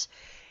years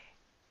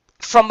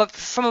from a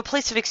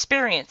place of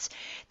experience.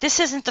 This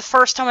isn't the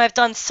first time I've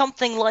done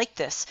something like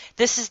this.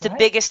 This is the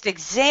biggest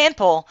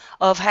example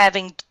of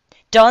having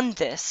done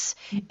this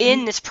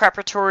in this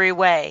preparatory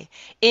way,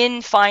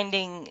 in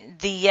finding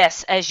the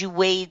yes as you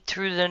wade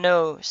through the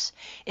nose,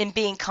 in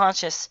being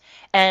conscious.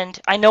 And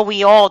I know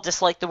we all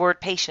dislike the word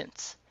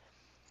patience,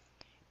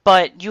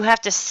 but you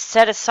have to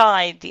set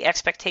aside the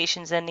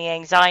expectations and the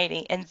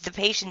anxiety, and the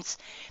patience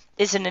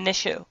isn't an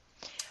issue.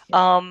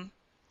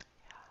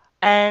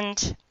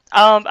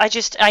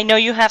 I know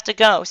you have to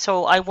go,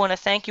 so I want to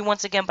thank you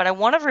once again, but I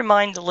want to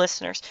remind the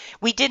listeners,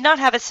 we did not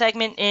have a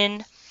segment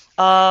in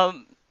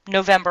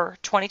November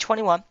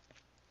 2021,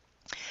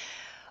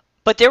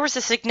 but there was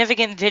a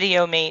significant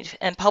video made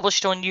and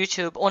published on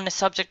YouTube on the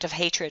subject of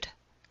hatred.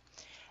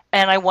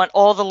 And I want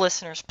all the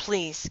listeners,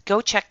 please,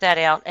 go check that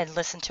out and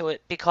listen to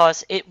it,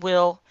 because it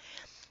will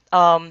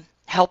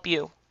help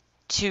you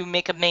to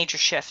make a major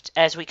shift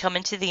as we come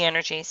into the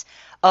energies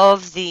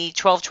of the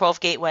 12/12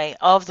 gateway,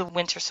 of the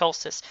winter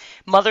solstice.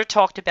 Mother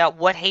talked about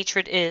what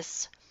hatred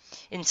is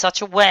in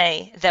such a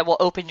way that will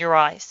open your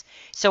eyes.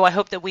 So I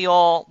hope that we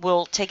all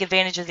will take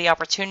advantage of the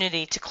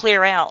opportunity to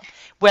clear out,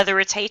 whether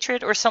it's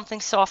hatred or something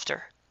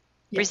softer,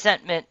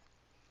 resentment,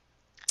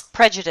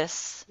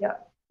 prejudice,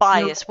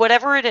 bias,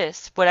 whatever it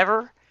is,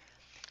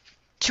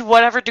 to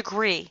whatever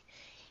degree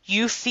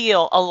you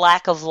feel a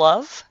lack of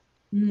love.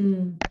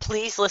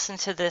 Please listen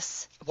to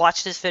this,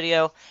 watch this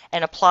video,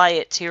 and apply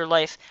it to your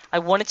life. I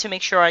wanted to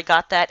make sure I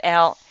got that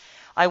out.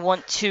 I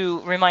want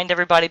to remind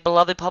everybody,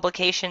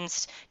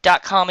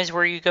 belovedpublications.com is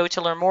where you go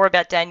to learn more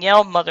about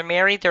Danielle, Mother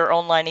Mary, their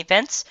online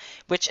events,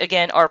 which,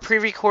 again, are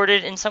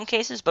pre-recorded in some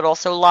cases, but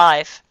also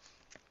live.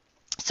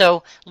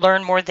 So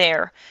learn more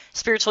there.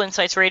 Spiritual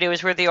Insights Radio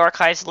is where the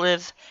archives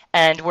live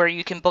and where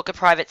you can book a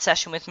private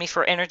session with me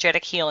for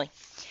energetic healing.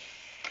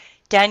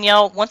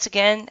 Danielle, once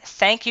again,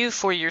 thank you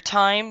for your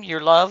time, your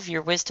love,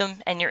 your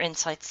wisdom, and your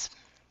insights.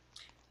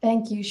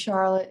 Thank you,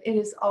 Charlotte. It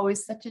is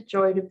always such a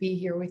joy to be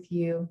here with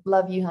you.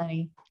 Love you,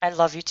 honey. I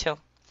love you too.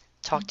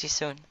 Talk to you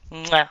soon.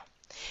 Mwah.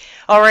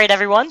 All right,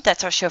 everyone,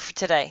 that's our show for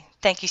today.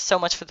 Thank you so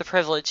much for the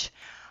privilege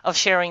of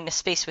sharing this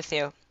space with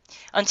you.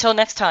 Until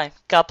next time,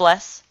 God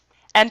bless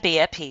and be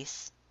at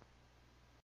peace.